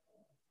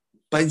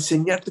 para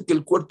enseñarte que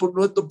el cuerpo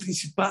no es lo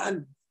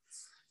principal.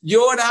 Y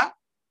ahora,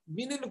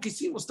 miren lo que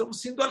hicimos, estamos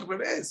haciendo al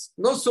revés.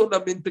 No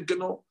solamente que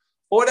no,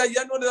 ahora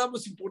ya no le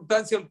damos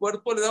importancia al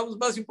cuerpo, le damos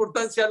más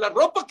importancia a la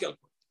ropa que al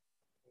cuerpo.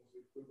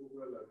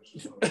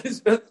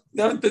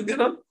 ¿Ya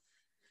entendieron?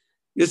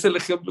 Y es el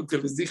ejemplo que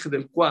les dije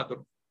del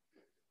cuadro.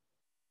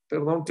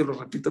 Perdón que lo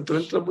repita, pero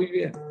entra muy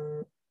bien.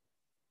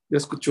 ¿Ya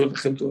escuchó el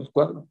ejemplo del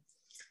cuadro?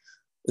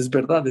 Es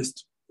verdad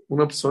esto.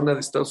 Una persona de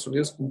Estados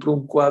Unidos compró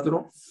un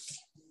cuadro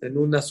en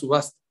una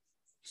subasta.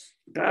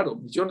 Claro,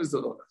 millones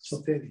de dólares.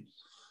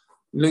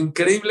 Lo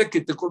increíble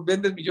que te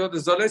venden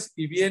millones de dólares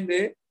y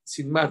viene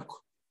sin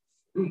marco.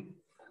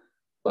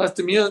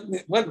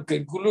 Bueno, que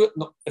incluye,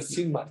 no, es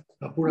sin marco.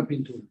 La pura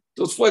pintura.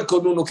 Entonces fue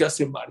con uno que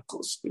hace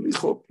marcos y me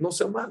dijo: no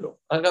sea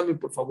malo, hágame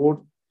por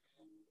favor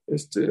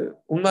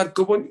un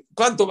marco bonito.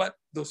 ¿Cuánto va?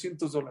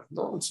 $200.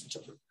 No,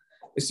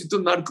 necesito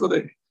un marco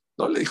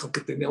no le dijo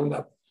que tenía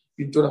una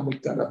pintura muy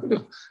cara,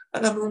 pero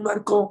hágame un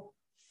marco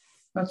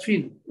más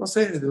fino, no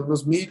sé, de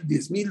unos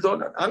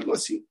 $10,000, algo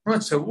así,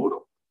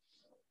 seguro.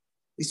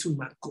 Hizo un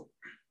marco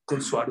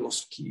con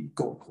Swarovski,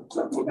 con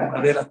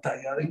madera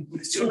tallada,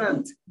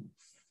 impresionante.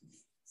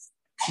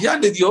 Ya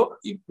le dio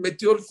y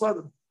metió el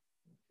cuadro.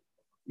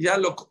 Ya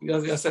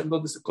saben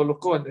dónde se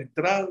colocó, en la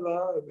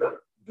entrada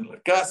de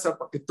la casa,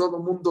 para que todo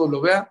el mundo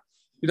lo vea.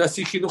 Mira,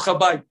 así, Hinuch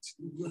Habayit.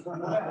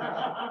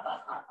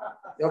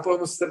 Ya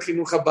podemos hacer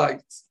Hinuch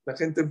Habayit. La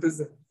gente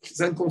empieza.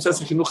 ¿Saben cómo se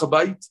hace Hinuch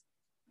Habayit?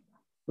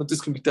 No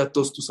tienes que invitar a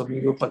todos tus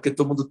amigos para que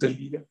todo el mundo te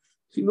diga.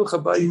 Hinuch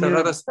Habayit,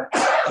 agarras a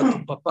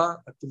tu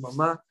papá, a tu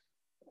mamá,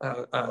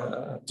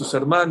 a tus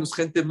hermanos,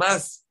 gente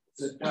más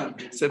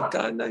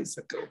cercana y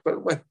se acabó.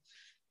 Pero bueno,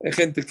 hay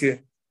gente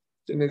que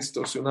tiene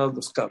distorsionados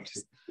los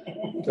cables.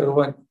 Pero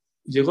bueno,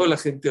 llegó la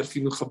gente al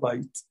Hinuch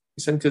Habayit.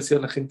 ¿Y saben qué decía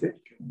la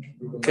gente?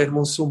 Qué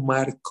hermoso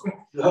marco.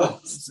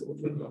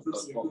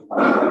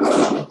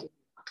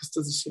 ¿Qué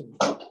estás diciendo?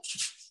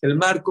 El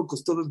marco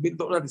costó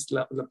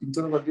 $2,000. La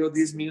pintura valió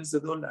 $10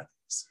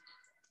 millones.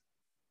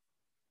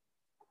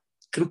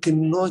 Creo que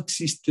no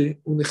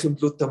existe un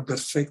ejemplo tan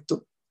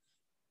perfecto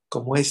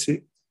como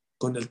ese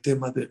con el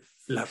tema de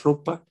la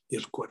ropa y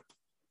el cuerpo.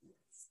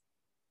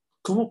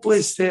 ¿Cómo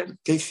puede ser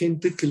que hay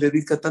gente que le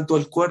dedica tanto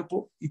al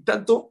cuerpo y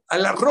tanto a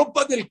la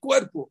ropa del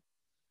cuerpo?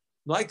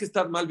 No hay que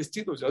estar mal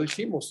vestidos, ya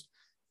dijimos.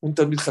 Un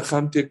Talmid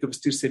Jajam tiene que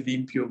vestirse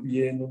limpio,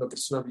 bien, una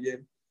persona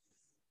bien.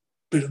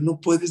 Pero no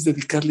puedes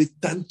dedicarle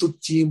tanto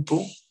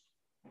tiempo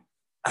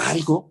a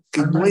algo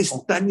que no es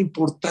tan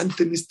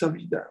importante en esta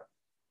vida.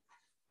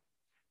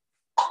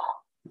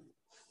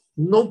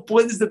 No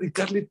puedes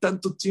dedicarle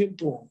tanto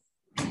tiempo.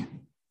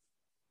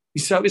 Y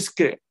sabes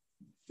qué,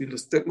 y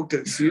les tengo que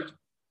decir,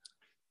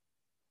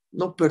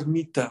 no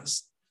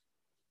permitas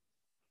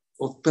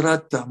o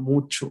trata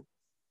mucho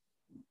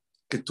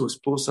que tu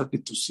esposa, que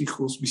tus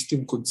hijos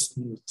visten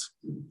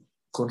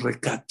con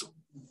recato.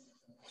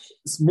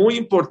 Es muy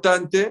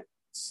importante,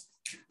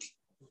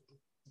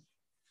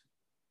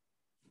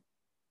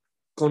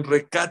 con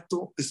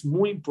recato, es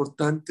muy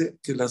importante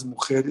que las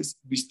mujeres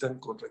vistan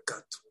con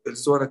recato. El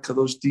Zohar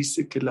HaKadosh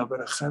dice que la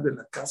verajá de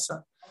la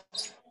casa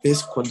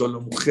es cuando la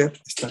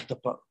mujer está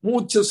tapada.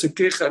 Muchos se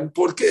quejan,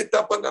 ¿por qué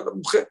tapan a la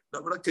mujer?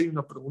 La verdad que hay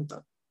una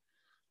pregunta.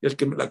 Y el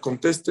que me la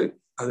conteste,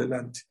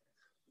 adelante.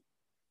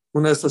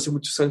 Una vez hace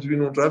muchos años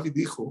vino un rabbi y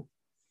dijo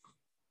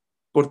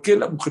 ¿Por qué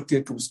la mujer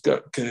tiene que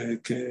buscar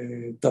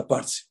que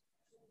taparse?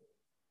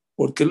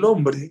 Porque el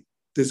hombre,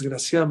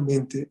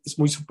 desgraciadamente, es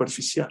muy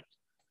superficial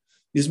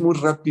y es muy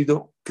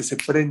rápido que se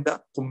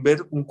prenda con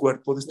ver un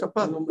cuerpo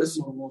destapado. Es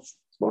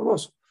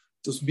morboso.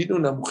 Entonces vino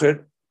una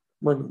mujer,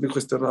 bueno, dijo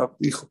rab,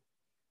 dijo,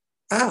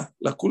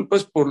 la culpa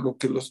es por lo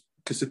que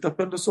que se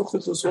tapan los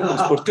ojos los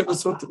hombres, ¿por qué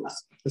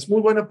nosotros? Es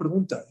muy buena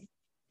pregunta.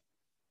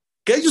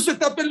 Que ellos se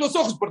tapen los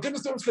ojos, ¿por qué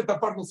nos tenemos que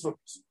tapar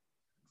nosotros?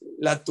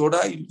 La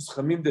Torah y los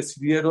Jamim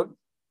decidieron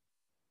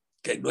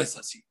que no es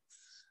así.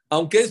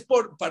 Aunque es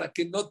para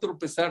que no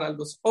tropezaran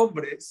los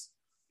hombres,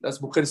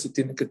 las mujeres se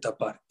tienen que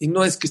tapar. Y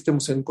no es que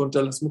estemos en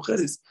contra de las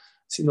mujeres,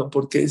 sino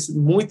porque es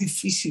muy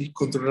difícil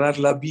controlar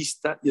la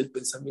vista y el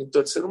pensamiento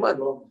del ser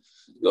humano.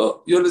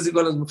 Yo les digo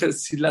a las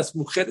mujeres, si las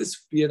mujeres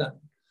supieran,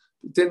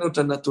 tienen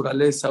otra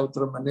naturaleza,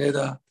 otra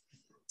manera,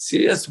 si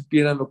ellas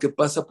supieran lo que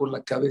pasa por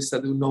la cabeza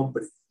de un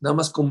hombre, nada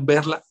más con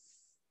verla,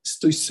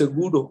 estoy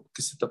seguro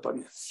que se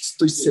taparía.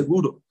 Estoy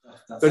seguro.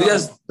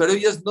 Pero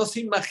ellas no se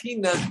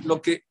imaginan lo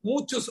que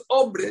muchos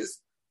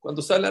hombres,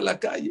 cuando salen a la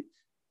calle,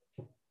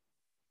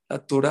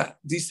 la Torah,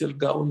 dice el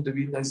Gaón de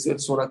Vilna, dice el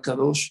Zohar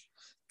Kadosh,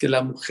 que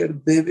la mujer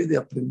debe de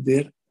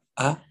aprender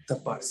a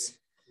taparse.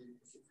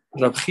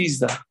 Rav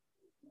Hizda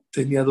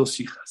tenía 2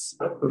 hijas.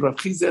 Rav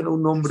Hizda era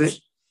un hombre,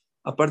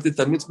 aparte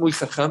también es muy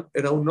jajam,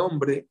 era un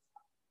hombre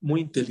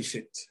muy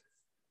inteligente.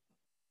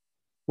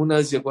 Una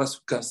vez llegó a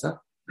su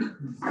casa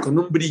con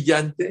un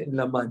brillante en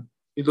la mano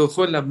y lo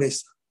dejó en la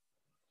mesa.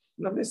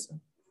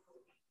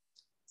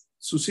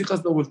 Sus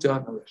hijas no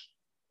volteaban a ver,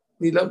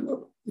 ni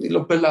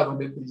lo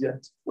pelaban el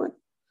brillante. Bueno.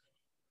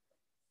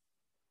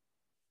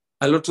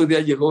 Al otro día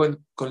llegó él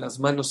con las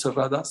manos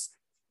cerradas,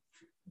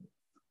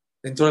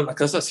 entró a la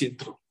casa, sí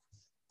entró.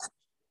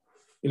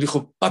 Y le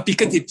dijo, papi,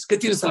 ¿qué tienes? ¿Qué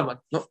tienes en la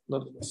mano? No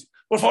les voy a decir.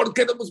 Por favor,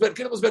 queremos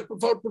ver, por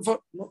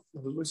favor. No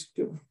les voy a decir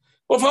qué.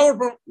 Por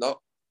favor,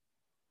 no.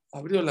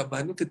 Abrió la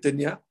mano que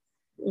tenía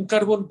un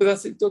carbón, un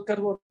pedacito de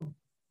carbón.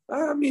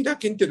 Mira,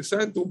 qué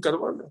interesante, un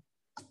carbón.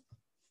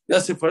 Ya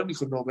se fueron,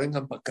 dijo, no,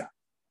 vengan para acá.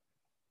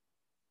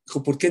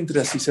 Dijo, ¿por qué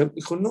entré así?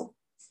 Dijo, no.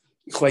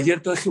 Dijo,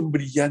 ayer traje un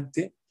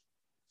brillante,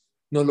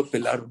 no lo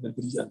pelaron el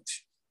brillante.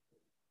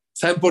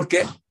 ¿Saben por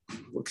qué?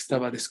 Porque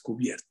estaba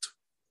descubierto.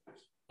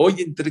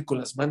 Hoy entré con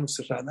las manos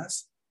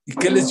cerradas. ¿Y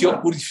qué les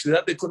dio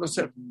curiosidad de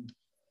conocer?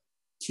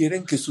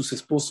 ¿Quieren que sus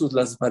esposos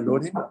las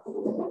valoren?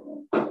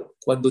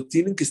 Cuando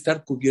tienen que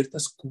estar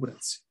cubiertas,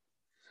 cúbranse.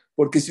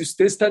 Porque si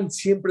ustedes están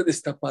siempre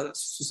destapadas,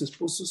 sus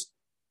esposos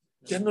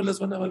ya no las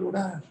van a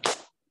valorar.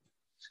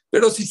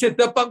 Pero si se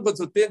tapan cuando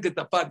se tienen que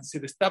tapar y se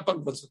destapan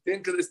cuando se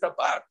tienen que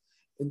destapar,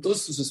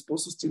 entonces sus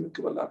esposos tienen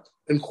que valorar.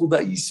 El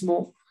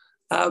judaísmo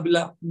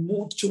habla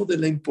mucho de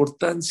la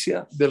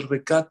importancia del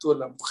recato de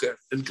la mujer.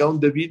 El Gaón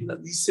de Vilna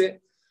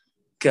dice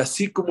que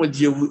así como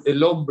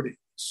el hombre,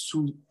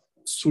 su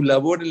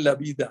labor en la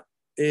vida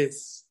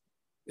es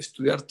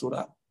estudiar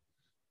Torah,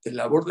 el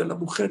labor de la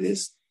mujer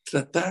es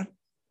tratar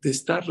de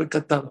estar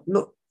recatado.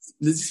 No,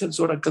 les dice el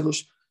Zohar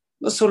Kadosh,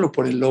 no solo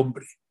por el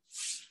hombre,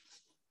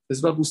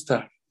 les va a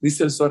gustar.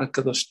 Dice el Zohar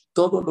Kadosh,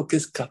 todo lo que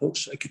es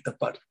Kadosh hay que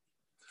tapar.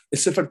 ¿El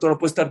Sefer Torah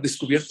puede estar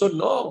descubierto?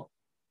 No.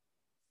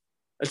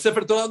 ¿El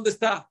Sefer Torah dónde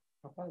está?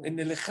 En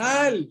el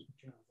Ejal,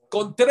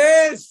 con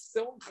 3.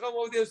 Según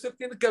usted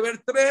tiene que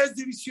haber 3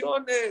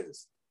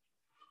 divisiones.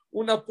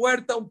 Una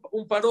puerta,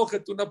 un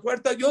parójet, una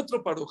puerta y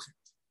otro parójet.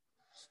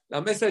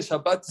 La mesa de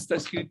Shabbat está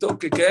escrito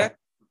que ¿qué?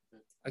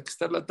 Hay que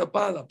estarla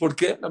tapada. ¿Por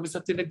qué? La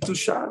mesa tiene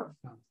Ktushá.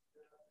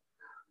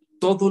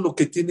 Todo lo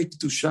que tiene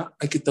Ktushá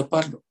hay que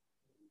taparlo.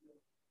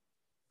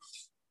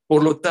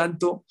 Por lo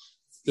tanto,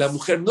 la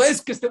mujer no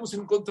es que estemos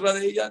en contra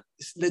de ella,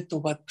 es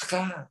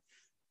letobatja.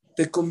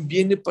 Te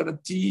conviene para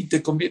ti,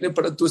 te conviene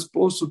para tu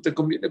esposo, te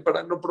conviene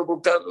para no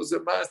provocar a los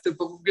demás, te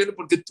conviene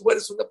porque tú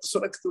eres una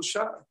persona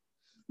Ktushá.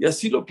 Y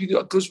así lo pidió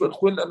a Kosh Baruj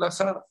Hu en la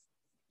Alajá.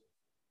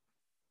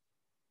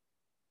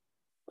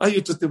 Hay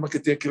otro tema que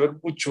tiene que ver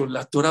mucho.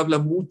 La Torah habla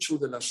mucho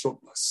de las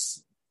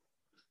ropas.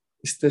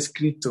 Está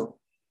escrito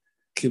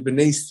que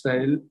Bnei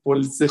Israel, por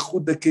el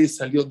zehut de que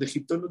salió de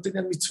Egipto, no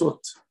tenían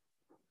mitzvot.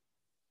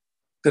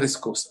 3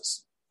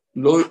 cosas.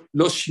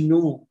 Los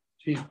Shinu,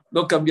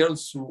 no cambiaron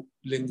su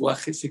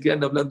lenguaje,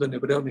 seguían hablando en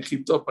hebreo en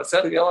Egipto, a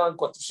pasar, llevaban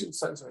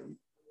 400 años ahí.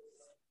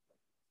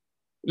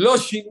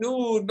 Los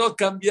Shinu no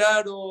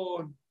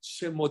cambiaron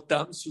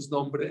Shemotam, sus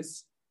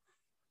nombres.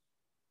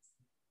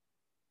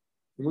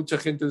 Y mucha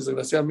gente,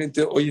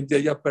 desgraciadamente, hoy en día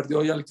ya perdió.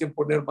 Hoy alguien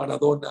poner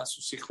Maradona a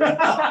sus hijos.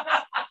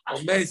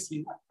 O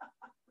Messi.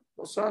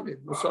 No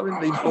saben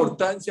la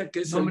importancia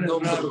que es el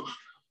nombre.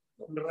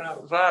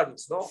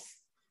 Raros, ¿no?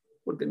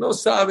 Porque no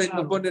saben,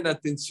 no ponen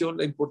atención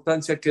la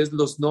importancia que es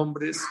los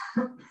nombres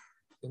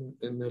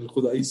en el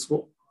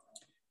judaísmo.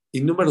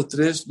 Y número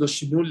 3, los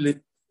Shinu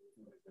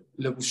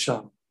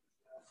Lebusham.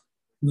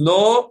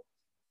 No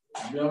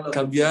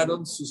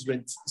cambiaron sus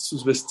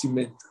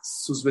vestimentas.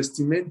 Sus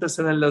vestimentas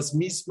eran las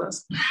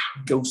mismas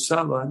que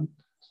usaban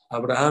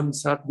Abraham,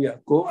 Isaac y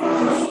Jacob.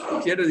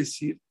 Quiere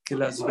decir que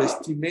las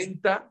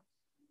vestimentas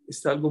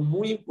es algo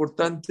muy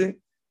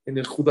importante en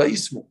el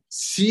judaísmo.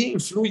 Sí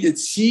influye,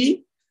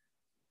 sí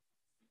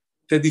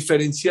te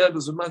diferencia de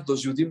los demás.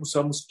 Los Yudim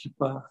usamos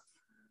kippah,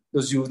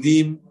 los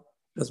Yudim,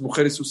 las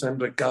mujeres usan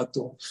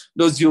recato,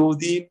 los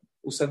Yudim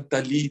usan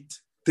talit,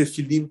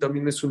 tefilín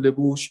también es un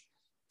lebush,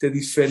 te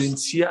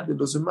diferencia de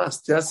los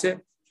demás,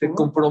 te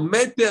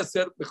compromete a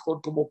ser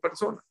mejor como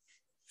persona.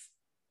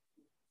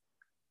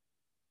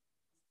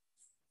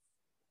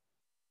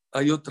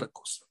 Hay otra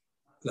cosa,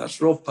 las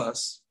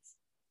ropas.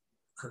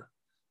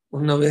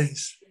 Una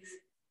vez,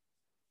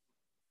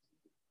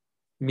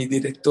 mi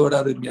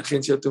directora de mi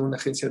agencia, yo tengo una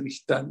agencia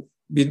digital,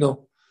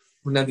 vino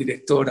una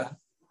directora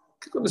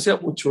que conocía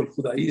mucho el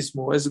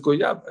judaísmo, es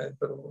Goya,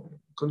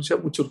 pero conocía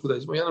mucho el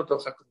judaísmo, ya no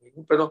trabaja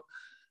conmigo, pero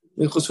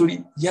me dijo,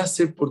 Suri, ya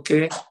sé por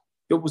qué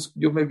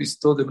yo me he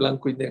visto de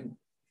blanco y negro.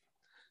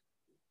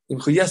 Me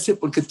dijo, ya sé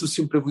por qué tú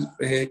siempre,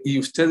 y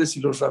ustedes y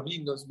los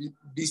rabinos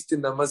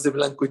visten nada más de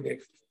blanco y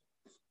negro.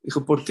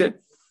 Dijo, ¿por qué?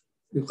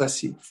 Dijo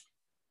así.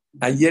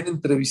 Ayer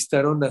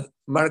entrevistaron a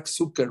Mark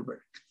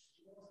Zuckerberg,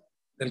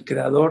 el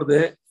creador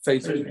de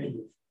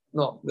Facebook.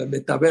 No, de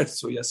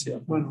Metaverso, ya se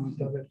llama. Bueno,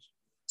 Metaverso.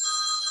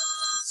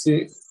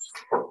 Sí.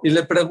 Y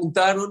le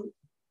preguntaron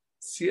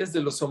si es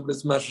de los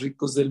hombres más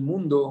ricos del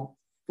mundo,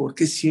 ¿por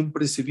qué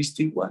siempre se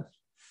viste igual?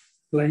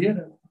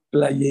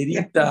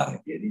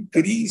 Playerita,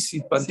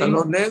 crisis,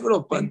 pantalón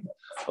negro,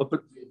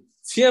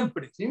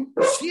 siempre,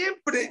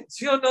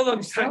 ¿sí o no, don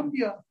Isaac?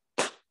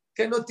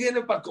 Que no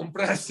tiene para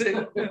comprarse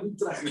un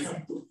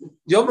traje.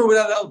 Yo me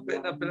hubiera dado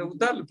pena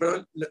preguntarle,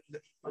 pero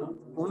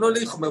uno le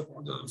dijo,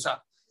 o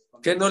sea,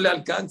 ¿qué no le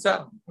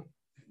alcanza?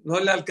 ¿No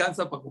le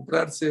alcanza para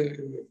comprarse?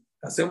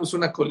 ¿Hacemos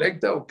una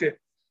colecta o qué?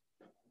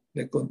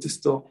 Le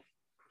contestó,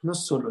 no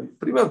solo,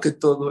 primero que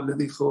todo le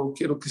dijo,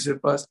 quiero que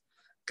sepas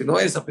que no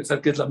vayas a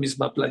pensar que es la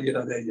misma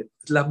playera de ella.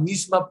 Es la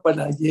misma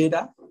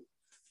playera,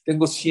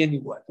 tengo 100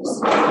 iguales,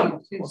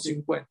 o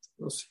 50,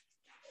 no sé.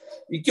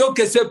 Y quiero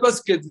que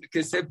sepas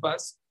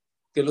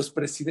que los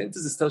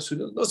presidentes de Estados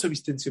Unidos no se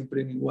visten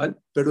siempre igual,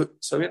 pero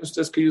 ¿sabían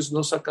ustedes que ellos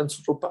no sacan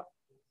su ropa?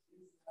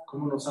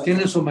 ¿Cómo no sacan?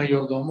 ¿Tienen su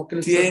mayordomo?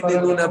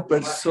 Tienen una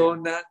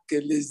persona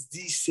que les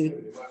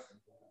dice,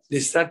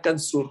 le sacan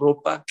su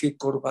ropa, qué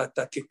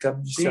corbata, qué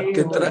camisa,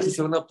 qué traje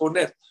se van a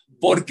poner.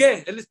 ¿Por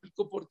qué? Él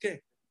explicó por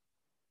qué.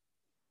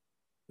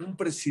 Un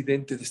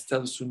presidente de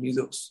Estados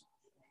Unidos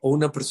o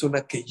una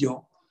persona que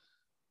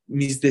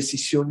mis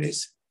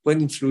decisiones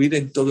pueden influir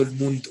en todo el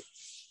mundo.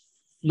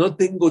 No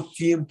tengo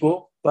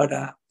tiempo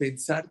para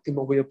pensar que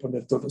me voy a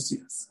poner todos los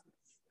días.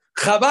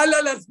 Jabal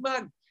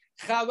alasman,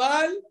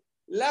 jabal,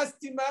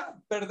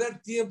 lástima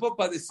perder tiempo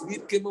para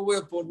decidir qué me voy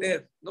a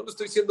poner. No lo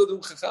estoy diciendo de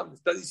un jajam, me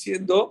está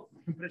diciendo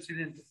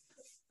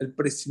el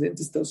presidente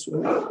de Estados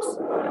Unidos,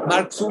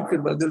 Mark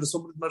Zuckerberg, de los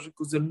hombres más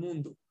ricos del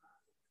mundo.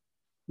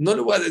 No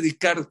le voy a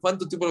dedicar,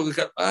 ¿cuánto tiempo le voy a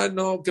dedicar?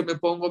 No, que me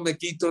pongo, me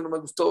quito, no me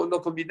gustó,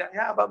 no combina.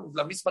 Ya, vamos,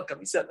 la misma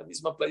camisa, la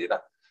misma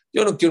playera.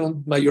 Yo no quiero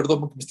un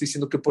mayordomo que me esté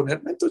diciendo qué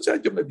ponerme, entonces ya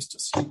yo me he visto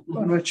así.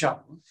 Bueno,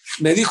 chavo.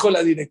 Me dijo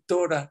la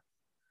directora,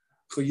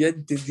 ya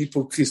entendí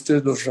por qué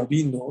ustedes los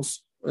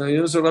rabinos,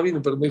 yo no soy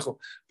rabino, pero me dijo,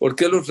 ¿por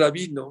qué los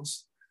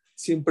rabinos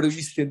siempre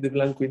visten de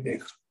blanco y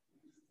negro?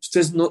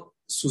 Ustedes no,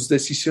 sus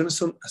decisiones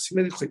son, así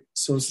me dijo,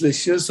 sus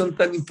decisiones son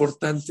tan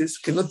importantes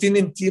que no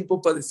tienen tiempo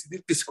para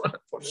decidir qué se van a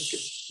poner.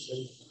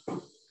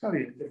 Está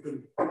bien.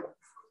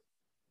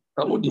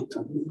 Está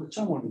bonito.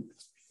 Está bonito.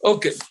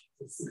 Ok.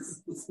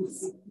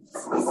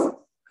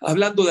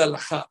 Hablando de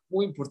alajá,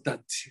 muy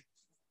importante.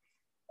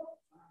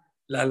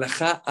 La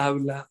alajá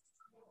habla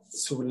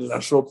sobre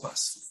las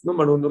ropas.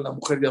 Número 1, la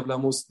mujer, ya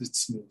hablamos de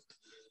tzniut.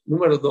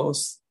 Número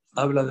 2,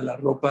 habla de la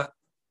ropa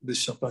de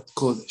Shabbat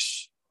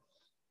Kodesh.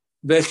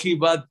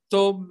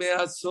 Vejibato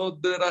meazot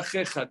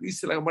derajeja,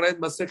 dice la Gemara en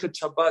Masejet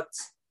Shabbat.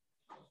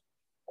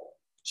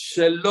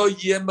 Shelo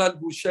ye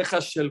malbusheja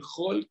shel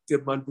chol que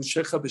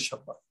malbusheja de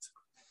Shabbat.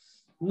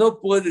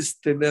 No puedes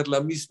tener la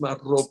misma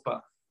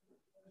ropa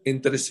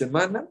entre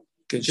semana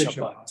que en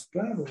Shabbat.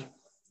 Claro.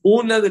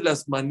 Una de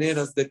las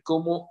maneras de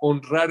cómo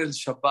honrar el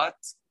Shabbat,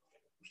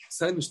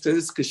 saben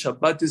ustedes que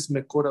Shabbat es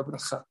Mekor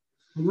HaBraja.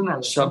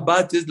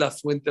 Shabbat es la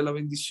fuente de la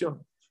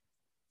bendición.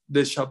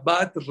 De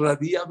Shabbat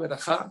radia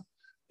Berajá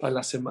para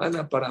la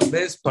semana, para el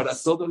mes, para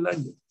todo el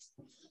año.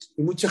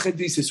 Y mucha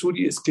gente dice,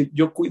 Suri, es que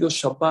yo cuido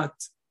Shabbat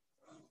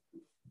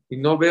y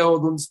no veo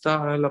dónde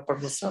está la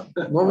parnasá,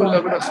 no veo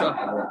la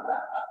Berajá.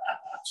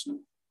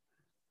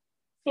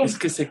 Es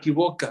que se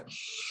equivocan.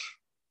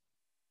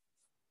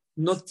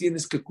 No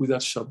tienes que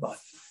cuidar Shabbat.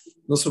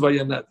 No se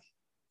vaya nadie.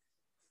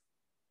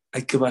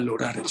 Hay que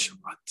valorar el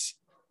Shabbat.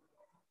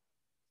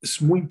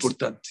 Es muy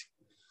importante.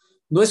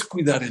 No es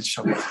cuidar el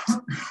Shabbat,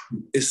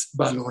 es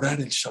valorar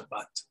el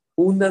Shabbat.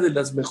 Una de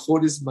las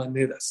mejores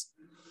maneras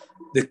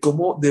de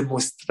cómo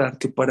demostrar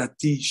que para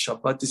ti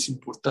Shabbat es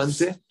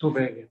importante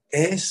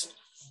es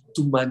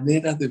tu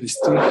manera de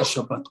vestir el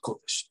Shabbat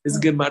Kodesh. Es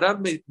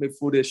Gemara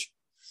Mefuresh.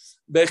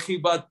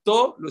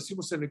 Bejibato, lo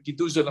hicimos en el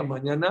Kiddush de la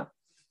mañana,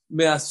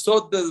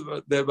 Meazot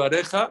de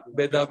Bareja,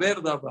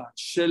 Bedaber Daba,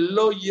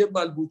 Shelo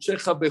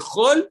Yemalbucheja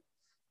Bejol,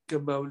 que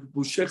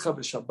Malbusheja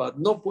Beshabbat.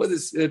 No puede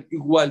ser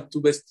igual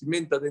tu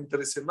vestimenta de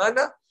entre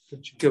semana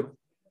que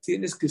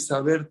tienes que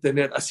saber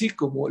tener, así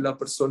como la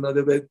persona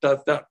debe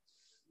tratar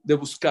de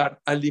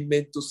buscar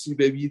alimentos y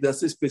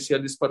bebidas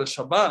especiales para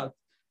Shabbat,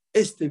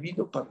 este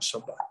vino para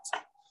Shabbat,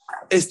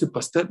 este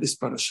pastel es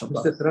para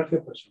Shabbat, Este traje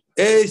para Shabbat.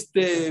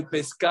 este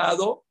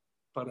pescado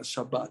para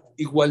Shabbat.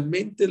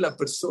 Igualmente la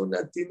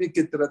persona tiene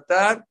que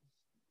tratar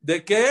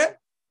de que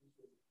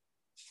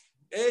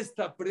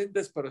esta prenda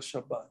es para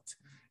Shabbat,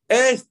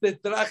 este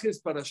traje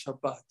es para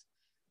Shabbat,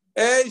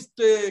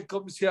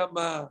 ¿cómo se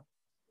llama?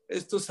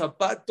 Estos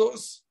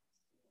zapatos,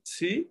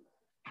 ¿sí?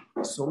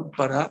 Son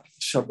para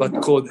Shabbat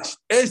Kodesh.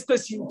 Este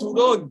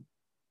cinturón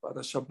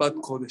para Shabbat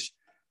Kodesh.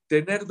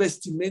 Tener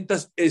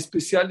vestimentas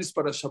especiales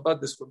para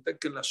Shabbat. Les conté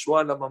que en la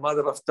Shoah, la mamá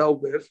de Rav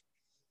Tauber,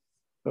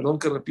 perdón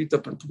que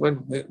repita, pero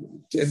bueno,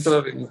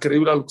 entra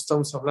increíble a lo que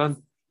estamos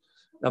hablando.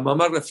 La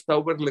mamá de Rav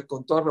Tauber le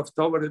contó a Rav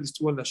Tauber, él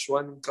estuvo en la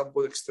Shoah en un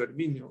campo de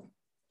exterminio.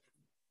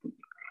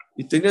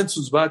 Y tenían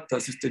sus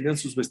batas y tenían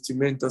sus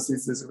vestimentas, y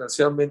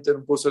desgraciadamente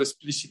no puedo ser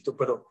explícito,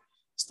 pero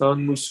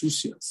estaban muy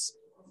sucias,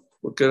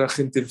 porque era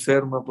gente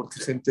enferma, porque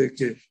gente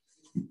que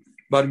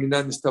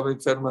Barminan estaba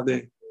enferma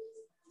de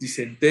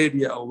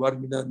disentería, o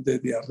Barminan de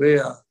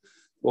diarrea,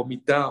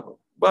 vomitaba,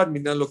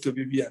 Barminan lo que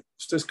vivían.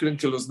 ¿Ustedes creen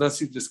que los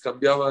nazis les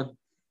cambiaban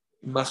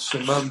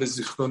Machshemam,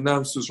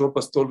 Bezichronam, sus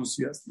ropas todos los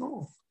días?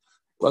 No.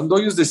 Cuando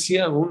ellos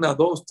decían 1,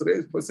 2,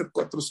 3, puede ser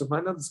 4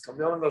 semanas, les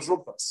cambiaban las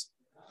ropas.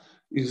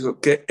 Y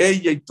que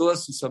ella y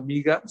todas sus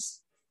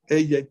amigas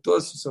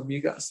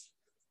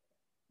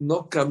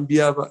no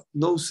cambiaban,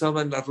 no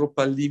usaban la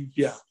ropa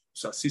limpia, o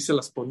sea, sí se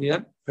las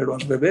ponían, pero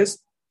al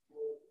revés,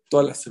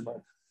 toda la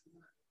semana.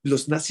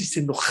 Los nazis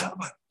se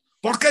enojaban.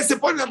 ¿Por qué se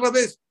ponen al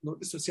revés? No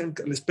les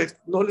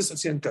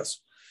hacían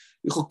caso.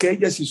 Dijo que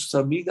ellas y sus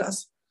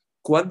amigas,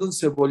 cuando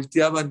se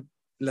volteaban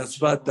las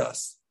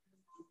batas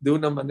de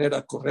una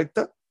manera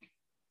correcta,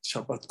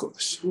 Shabbat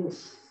Kodesh.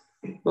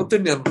 No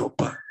tenían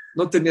ropa,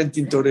 no tenían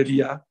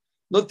tintorería,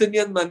 no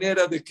tenían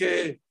manera de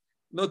que,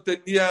 no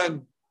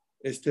tenían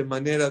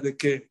manera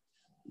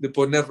de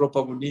poner ropa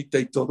bonita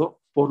y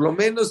todo. Por lo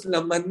menos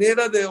la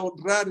manera de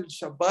honrar el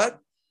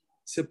Shabbat,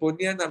 se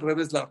ponían al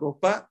revés la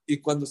ropa, y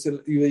cuando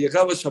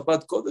llegaba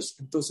Shabbat Kodesh,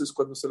 entonces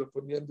cuando se lo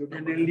ponían de una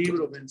En manera. el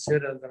libro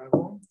Vencer al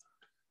Dragón,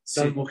 Sí.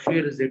 las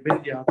mujeres de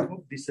Ben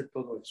Yaakov dice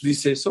todo eso.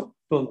 ¿Dice eso?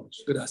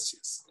 Todos.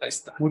 Gracias, ahí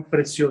está. Muy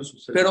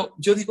preciosos. Pero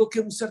yo digo,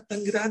 qué musar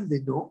tan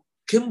grande, ¿no?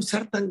 Qué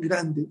musar tan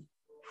grande.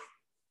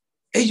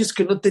 Ellos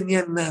que no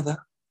tenían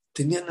nada,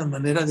 tenían la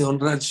manera de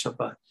honrar el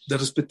Shabbat, de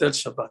respetar el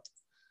Shabbat.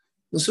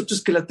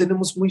 Nosotros que la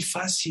tenemos muy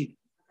fácil.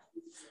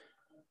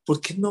 ¿Por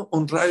qué no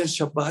honrar el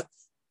Shabbat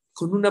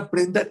con una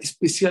prenda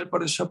especial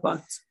para el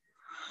Shabbat?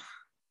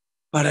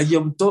 Para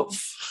Yom Tov,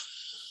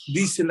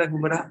 dice la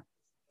Gemara,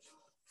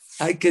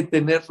 hay que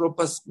tener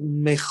ropas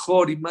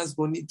mejor y más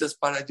bonitas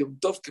para Yom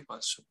Tov que para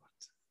Shabbat.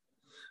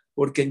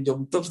 Porque en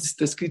Yom Tov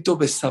está escrito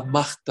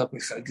Besamachta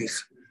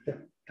bejageja,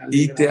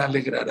 y te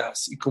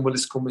alegrarás. Y como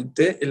les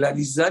comenté, el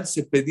Arizal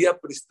se pedía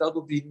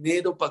prestado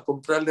dinero para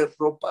comprarle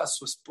ropa a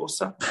su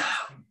esposa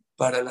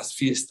para las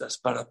fiestas,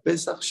 para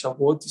Pesach,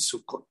 Shavuot y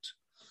Sukkot.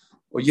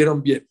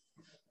 ¿Oyeron bien?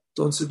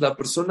 Entonces la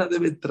persona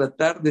debe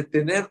tratar de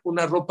tener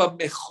una ropa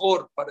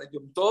mejor para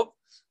Yom Tov.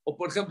 O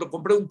por ejemplo,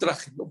 compré un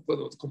traje, no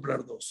puedo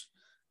comprar 2.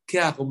 ¿Qué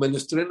hago? ¿Me lo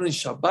estreno en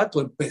Shabbat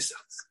o en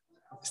Pesach?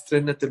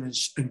 Estrénate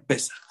en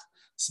Pesach.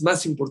 Es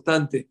más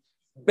importante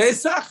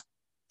Pesach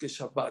que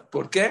Shabbat.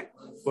 ¿Por qué?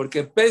 Porque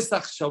en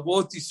Pesach,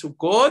 Shavuot y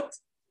Sukkot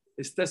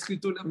está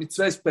escrito una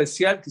mitzvah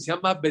especial que se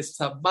llama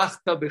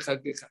Besamachta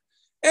bejageja.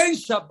 En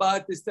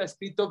Shabbat está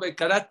escrito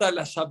Bekarata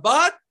la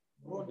Shabbat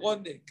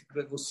Onek,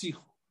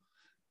 regocijo.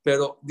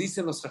 Pero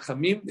dicen los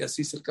Jajamim, y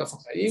así es el Kaf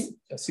HaChaim,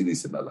 y así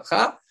dice la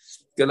Halajá,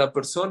 que la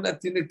persona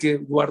tiene que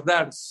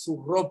guardar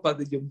su ropa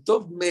de Yom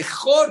Tov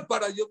mejor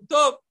para Yom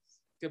Tov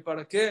que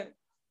para qué,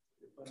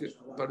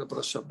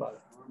 para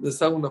Shabbat.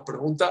 Les hago una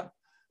pregunta.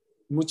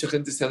 Mucha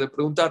gente se ha de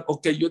preguntar,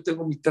 ok, yo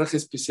tengo mi traje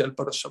especial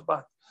para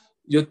Shabbat.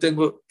 Yo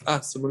tengo,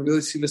 se me olvidó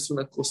decirles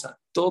una cosa,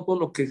 todo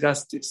lo que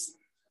gastes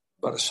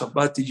para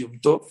Shabbat y Yom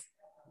Tov,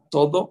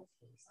 todo,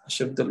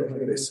 Hashem te lo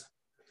regresa.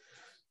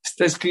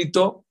 Está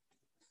escrito,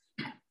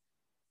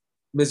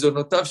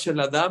 Mezonotav shel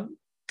Adam,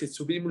 que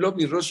subimlo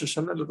mi Rosh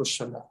Hashanah le Rosh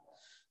Hashanah.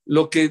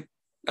 Lo que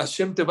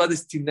Hashem te va a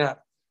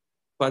destinar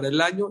para el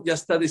año, ya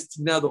está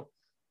destinado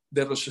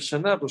de Rosh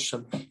Hashanah a Rosh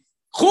Hashanah.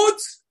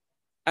 Chutz,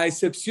 a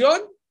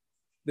excepción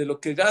de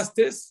lo que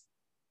gastes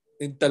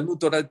en Talmud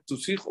Torah de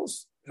tus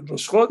hijos, en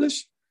Rosh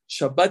Chodesh,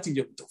 Shabbat y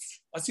Yom Tov.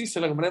 Así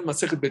se la Gemara en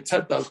Masechet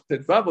Betzat,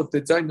 Tetvav o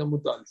Tetzain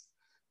Amud Aleph.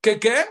 ¿Qué?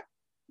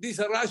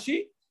 Dice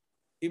Rashi,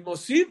 y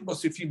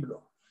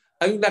Mosifimlo.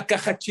 Hay una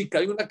caja chica,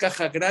 hay una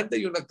caja grande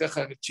y una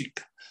caja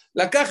chica.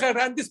 La caja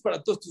grande es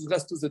para todos tus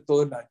gastos de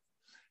todo el año.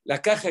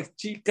 La caja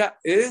chica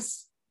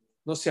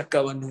no se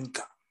acaba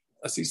nunca.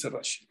 Así dice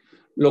Rashi.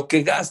 Lo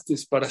que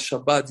gastes para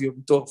Shabbat,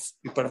 Yom Tov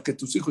y para que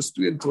tus hijos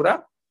estudien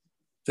Torah,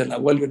 te la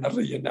vuelven a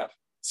rellenar.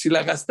 Si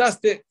la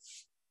gastaste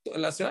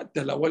en la semana,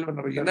 te la vuelven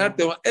a rellenar.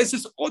 Esa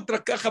es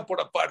otra caja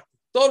por aparte,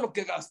 todo lo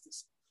que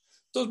gastes.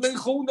 Entonces me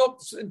dijo uno,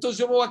 pues, entonces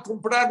yo me voy a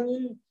comprar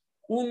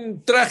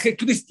un traje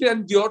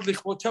Christian Dior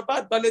Lichvot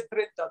Shabbat vale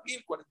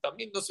 30,000,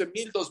 40,000, no sé,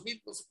 1,000,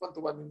 2,000, no sé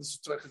cuánto valen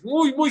esos trajes,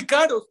 muy, muy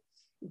caros.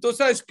 Entonces,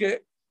 ¿sabes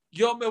qué?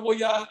 Yo me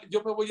voy a,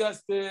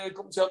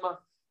 ¿cómo se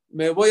llama?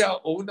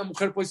 O una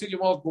mujer puede decir, yo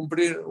me voy a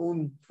comprar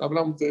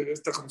hablamos de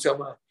esta, ¿cómo se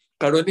llama?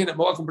 Carolina, me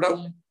voy a comprar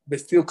un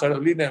vestido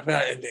Carolina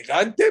Herrera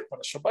elegante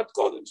para Shabbat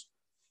Kodesh,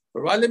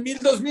 pero vale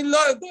 $1,000,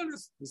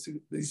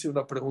 $2,000. Le hice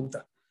una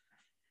pregunta.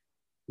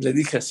 Le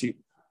dije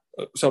así,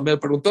 o sea, me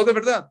preguntó de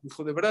verdad,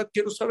 dijo, de verdad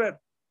quiero saber.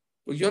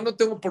 Pues yo no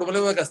tengo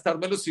problema de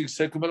gastármelo si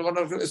sé que me lo van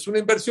a regresar. Es una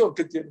inversión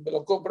que tiene, me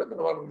lo compra, me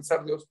lo va a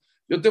regresar Dios.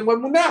 Yo tengo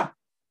emuná.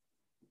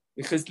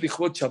 Dije, ¿es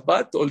Lichvot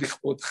Shabbat o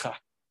Lichvot Ha?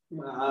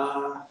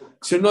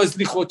 Si no es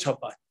Lichvot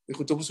Shabbat.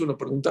 Dijo, ¿te puse una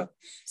pregunta?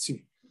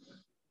 Sí.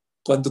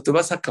 Cuando te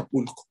vas a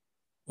Acapulco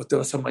o te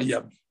vas a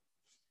Miami,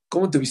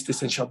 ¿cómo te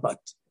vistes en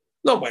Shabbat?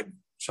 No, bueno,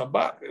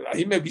 Shabbat,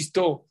 ahí me he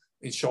visto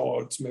en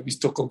shorts, me he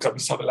visto con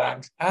camisa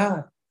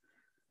blanca.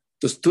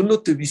 Entonces tú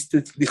no te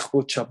vistes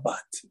Lichvot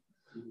Shabbat.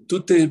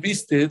 Tú te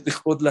vistes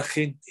Lichvot la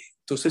gente.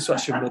 Entonces eso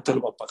Hashem no te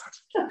lo va a pagar.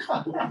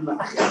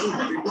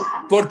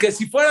 Porque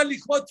si fuera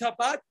Lichvot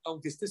Shabbat,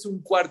 aunque estés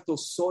un cuarto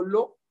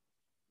solo,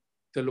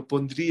 te lo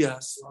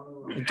pondrías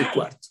en tu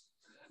cuarto.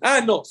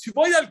 No, si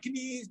voy al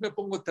Knis me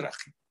pongo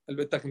traje, al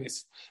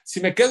Betagnes. Si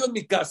me quedo en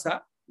mi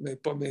casa,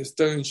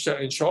 estoy en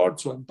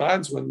shorts o en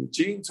pants o en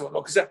jeans o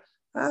lo que sea.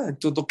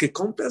 Entonces lo que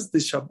compras de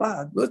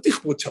Shabbat no es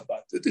Lichvot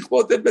Shabbat, es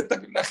Lichvot del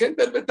Betagnes, la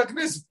gente del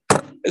Betagnes.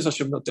 Eso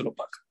Hashem no te lo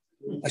paga.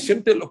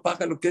 Hashem te lo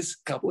paga lo que es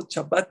Kabot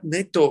Shabbat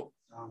neto.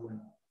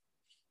 Bueno.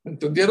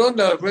 ¿Entendieron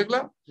la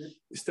regla?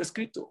 Está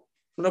escrito.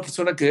 Una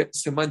persona que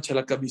se mancha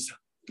la camisa,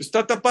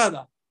 está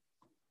tapada.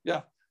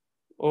 Ya.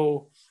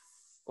 O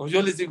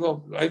yo les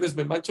digo, a veces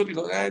me mancho,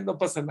 digo, no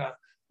pasa nada.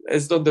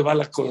 Es donde va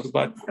la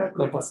corbata.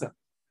 No pasa.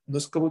 No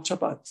es Kabot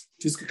Shabbat.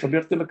 Tienes que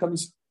cambiarte la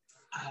camisa.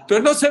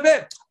 Pero no se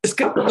ve. Es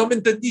que no me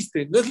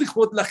entendiste. No es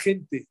Lichvot la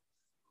gente.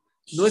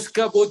 No es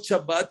Kabot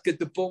Shabbat que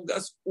te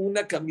pongas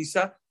una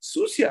camisa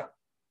sucia.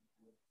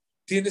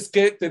 Tienes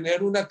que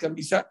tener una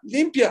camisa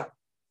limpia.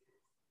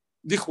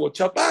 Dijo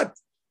Shabbat,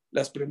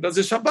 las prendas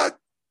de Shabbat.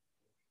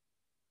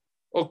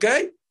 ¿Ok?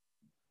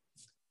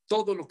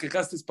 Todo lo que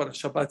gastes para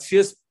Shabbat, si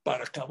es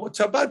para Kabot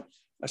Shabbat,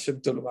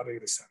 Hashem te lo va a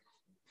regresar.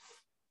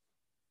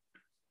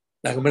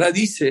 La Gemara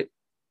dice,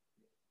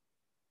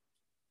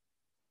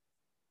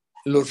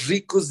 los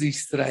ricos de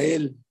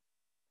Israel,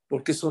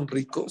 ¿por qué son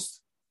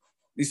ricos?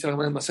 Dice la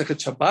Gemara en Masejet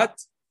Shabbat.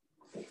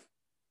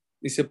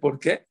 Dice, ¿por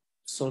qué?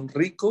 Son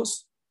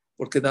ricos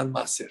porque dan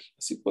máser.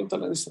 Así cuenta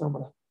la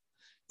Gemara.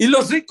 Y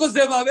los ricos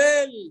de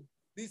Babel,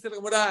 dice la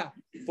Gemara,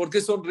 ¿por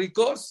qué son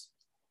ricos?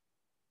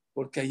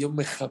 Porque ellos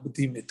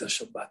mejabdim et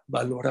Shabbat,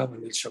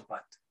 valoraban el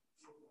Shabbat.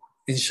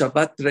 En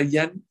Shabbat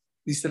traían,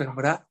 dice la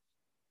Gemara,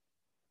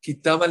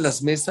 quitaban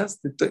las mesas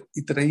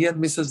y traían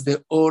mesas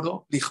de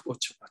oro, dijo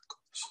Shabbat.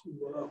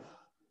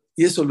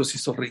 Y eso los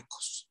hizo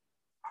ricos.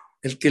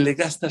 El que le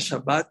gasta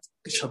Shabbat,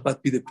 Shabbat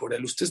pide por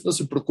él. Ustedes no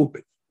se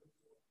preocupen.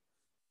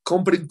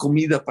 Compren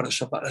comida para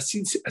Shabbat.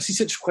 Así es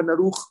el Shulchan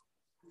Aruch.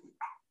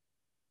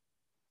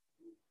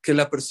 Que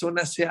la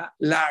persona sea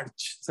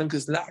large. ¿Saben qué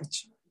es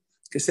large?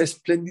 Que sea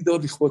espléndido,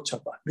 dijo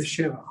Shabbat.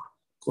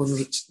 Con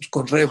reba.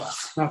 Con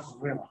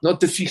reba. No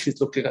te fijes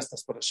lo que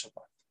gastas para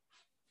Shabbat.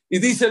 Y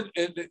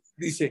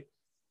dice,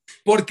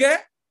 ¿por qué?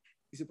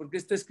 Dice, porque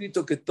está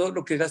escrito que todo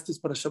lo que gastes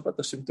para Shabbat,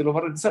 Hashem te lo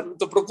va a regresar. No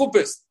te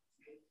preocupes.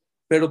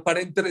 Pero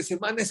para entre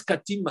semana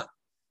escatima.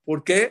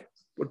 ¿Por qué?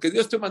 Porque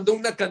Dios te mandó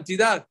una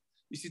cantidad.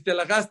 Y si te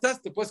la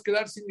gastas, te puedes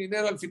quedar sin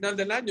dinero al final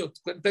del año.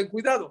 Ten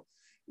cuidado.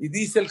 Y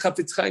dice el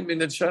Hafetz Haim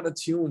en el Sharat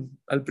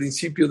Shiun, al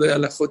principio de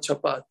Alajot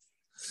Shabbat,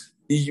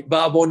 y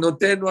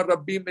Babonotenu a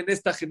Rabbim en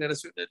esta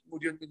generación, él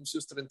murió en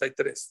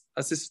 1933,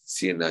 hace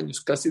 100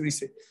 años casi,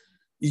 dice,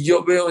 y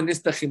yo veo en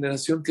esta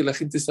generación que la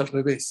gente es al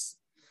revés.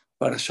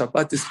 Para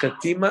Shabbat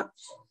escatima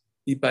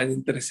y para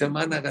entre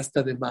semana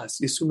gasta de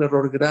más. Y es un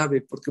error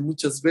grave porque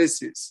muchas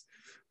veces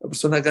la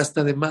persona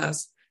gasta de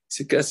más y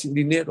se queda sin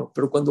dinero.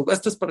 Pero cuando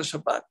gastas para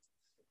Shabbat,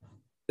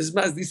 es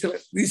más, dice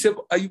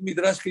hay un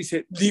midrash que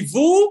dice,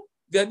 Livu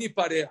de Ani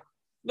Parea.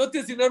 No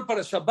tienes dinero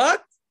para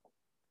Shabbat,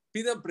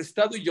 pidan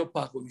prestado y yo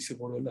pago, dice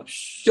Morona.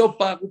 Yo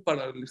pago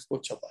para el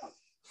Shabbat.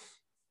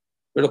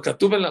 Pero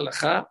Katuv en la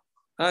Alajá,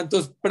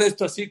 entonces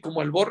presto así como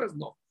al borras,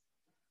 no.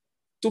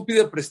 Tú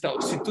pides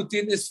prestado. Si tú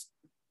tienes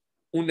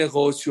un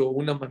negocio,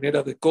 una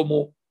manera de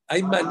cómo,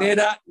 hay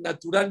manera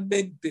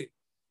naturalmente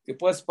que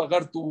puedas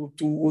pagar tu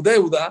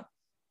deuda,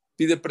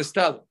 pide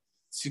prestado.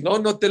 Si no,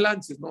 no te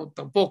lances, no,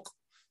 tampoco.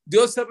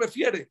 Dios se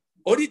refiere,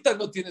 ahorita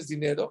no tienes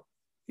dinero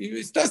y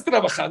estás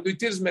trabajando y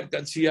tienes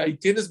mercancía y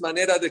tienes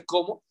manera de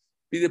cómo,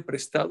 pide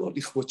prestado,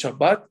 dijo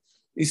Shabbat,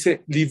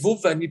 dice,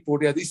 Livuv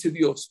Anipurea, dice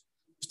Dios,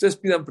 ustedes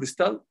pidan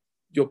prestado,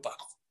 yo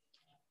pago.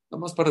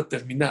 Nada más para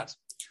terminar.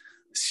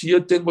 Si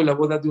yo tengo la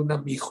boda de un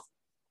amigo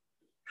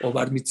o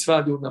bar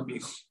mitzvah de un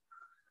amigo,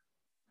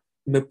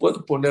 ¿me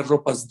puedo poner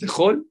ropas de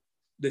Hol,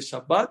 de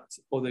Shabbat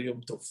o de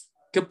Yom Tov?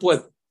 ¿Qué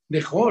puedo?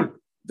 De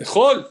Hol. De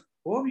Hol.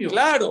 Obvio.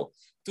 Claro.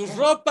 Tus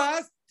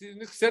ropas tienen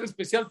que ser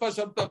especial para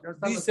Shabbat.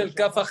 Dice el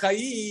Kaf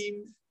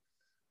HaChaim,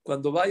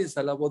 cuando vayas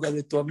a la boda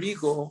de tu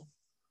amigo,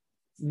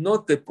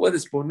 no te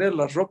puedes poner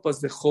las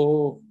ropas de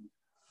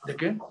 ¿De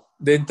qué?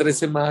 de entre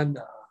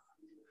semana,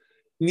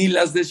 ni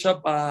las de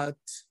Shabbat.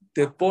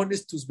 Te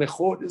pones tus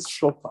mejores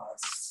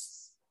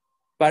ropas.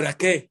 ¿Para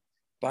qué?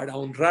 Para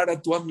honrar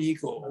a tu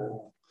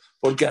amigo.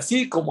 Porque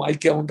así como hay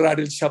que honrar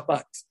el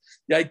Shabbat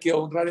y hay que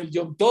honrar el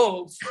Yom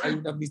Tov, hay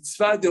una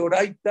mitzvah de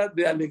Oraita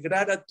de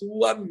alegrar a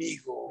tu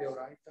amigo.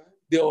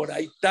 De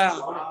Oraita.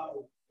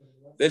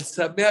 Del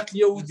Sameach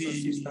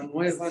Yehudi.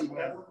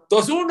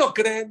 Entonces uno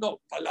cree,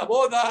 no, para la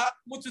boda,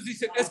 muchos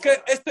dicen, es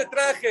que este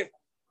traje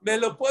me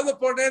lo puedo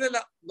poner en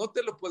la... No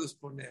te lo puedes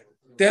poner.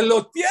 Te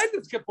lo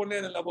tienes que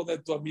poner en la boda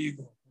de tu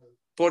amigo.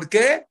 ¿Por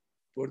qué?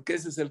 Porque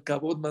ese es el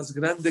cabot más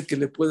grande que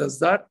le puedas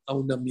dar a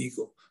un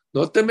amigo.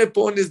 No te me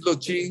pones los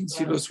jeans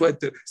y los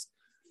suéteres.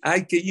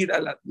 Hay que ir a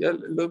la... Ya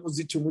lo hemos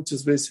dicho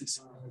muchas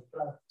veces.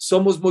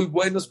 Somos muy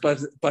buenos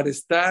para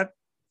estar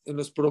en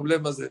los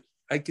problemas.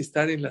 Hay que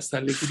estar en las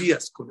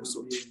alegrías con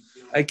nosotros.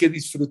 Hay que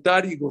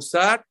disfrutar y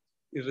gozar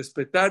y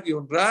respetar y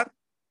honrar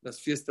las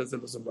fiestas de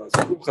los demás.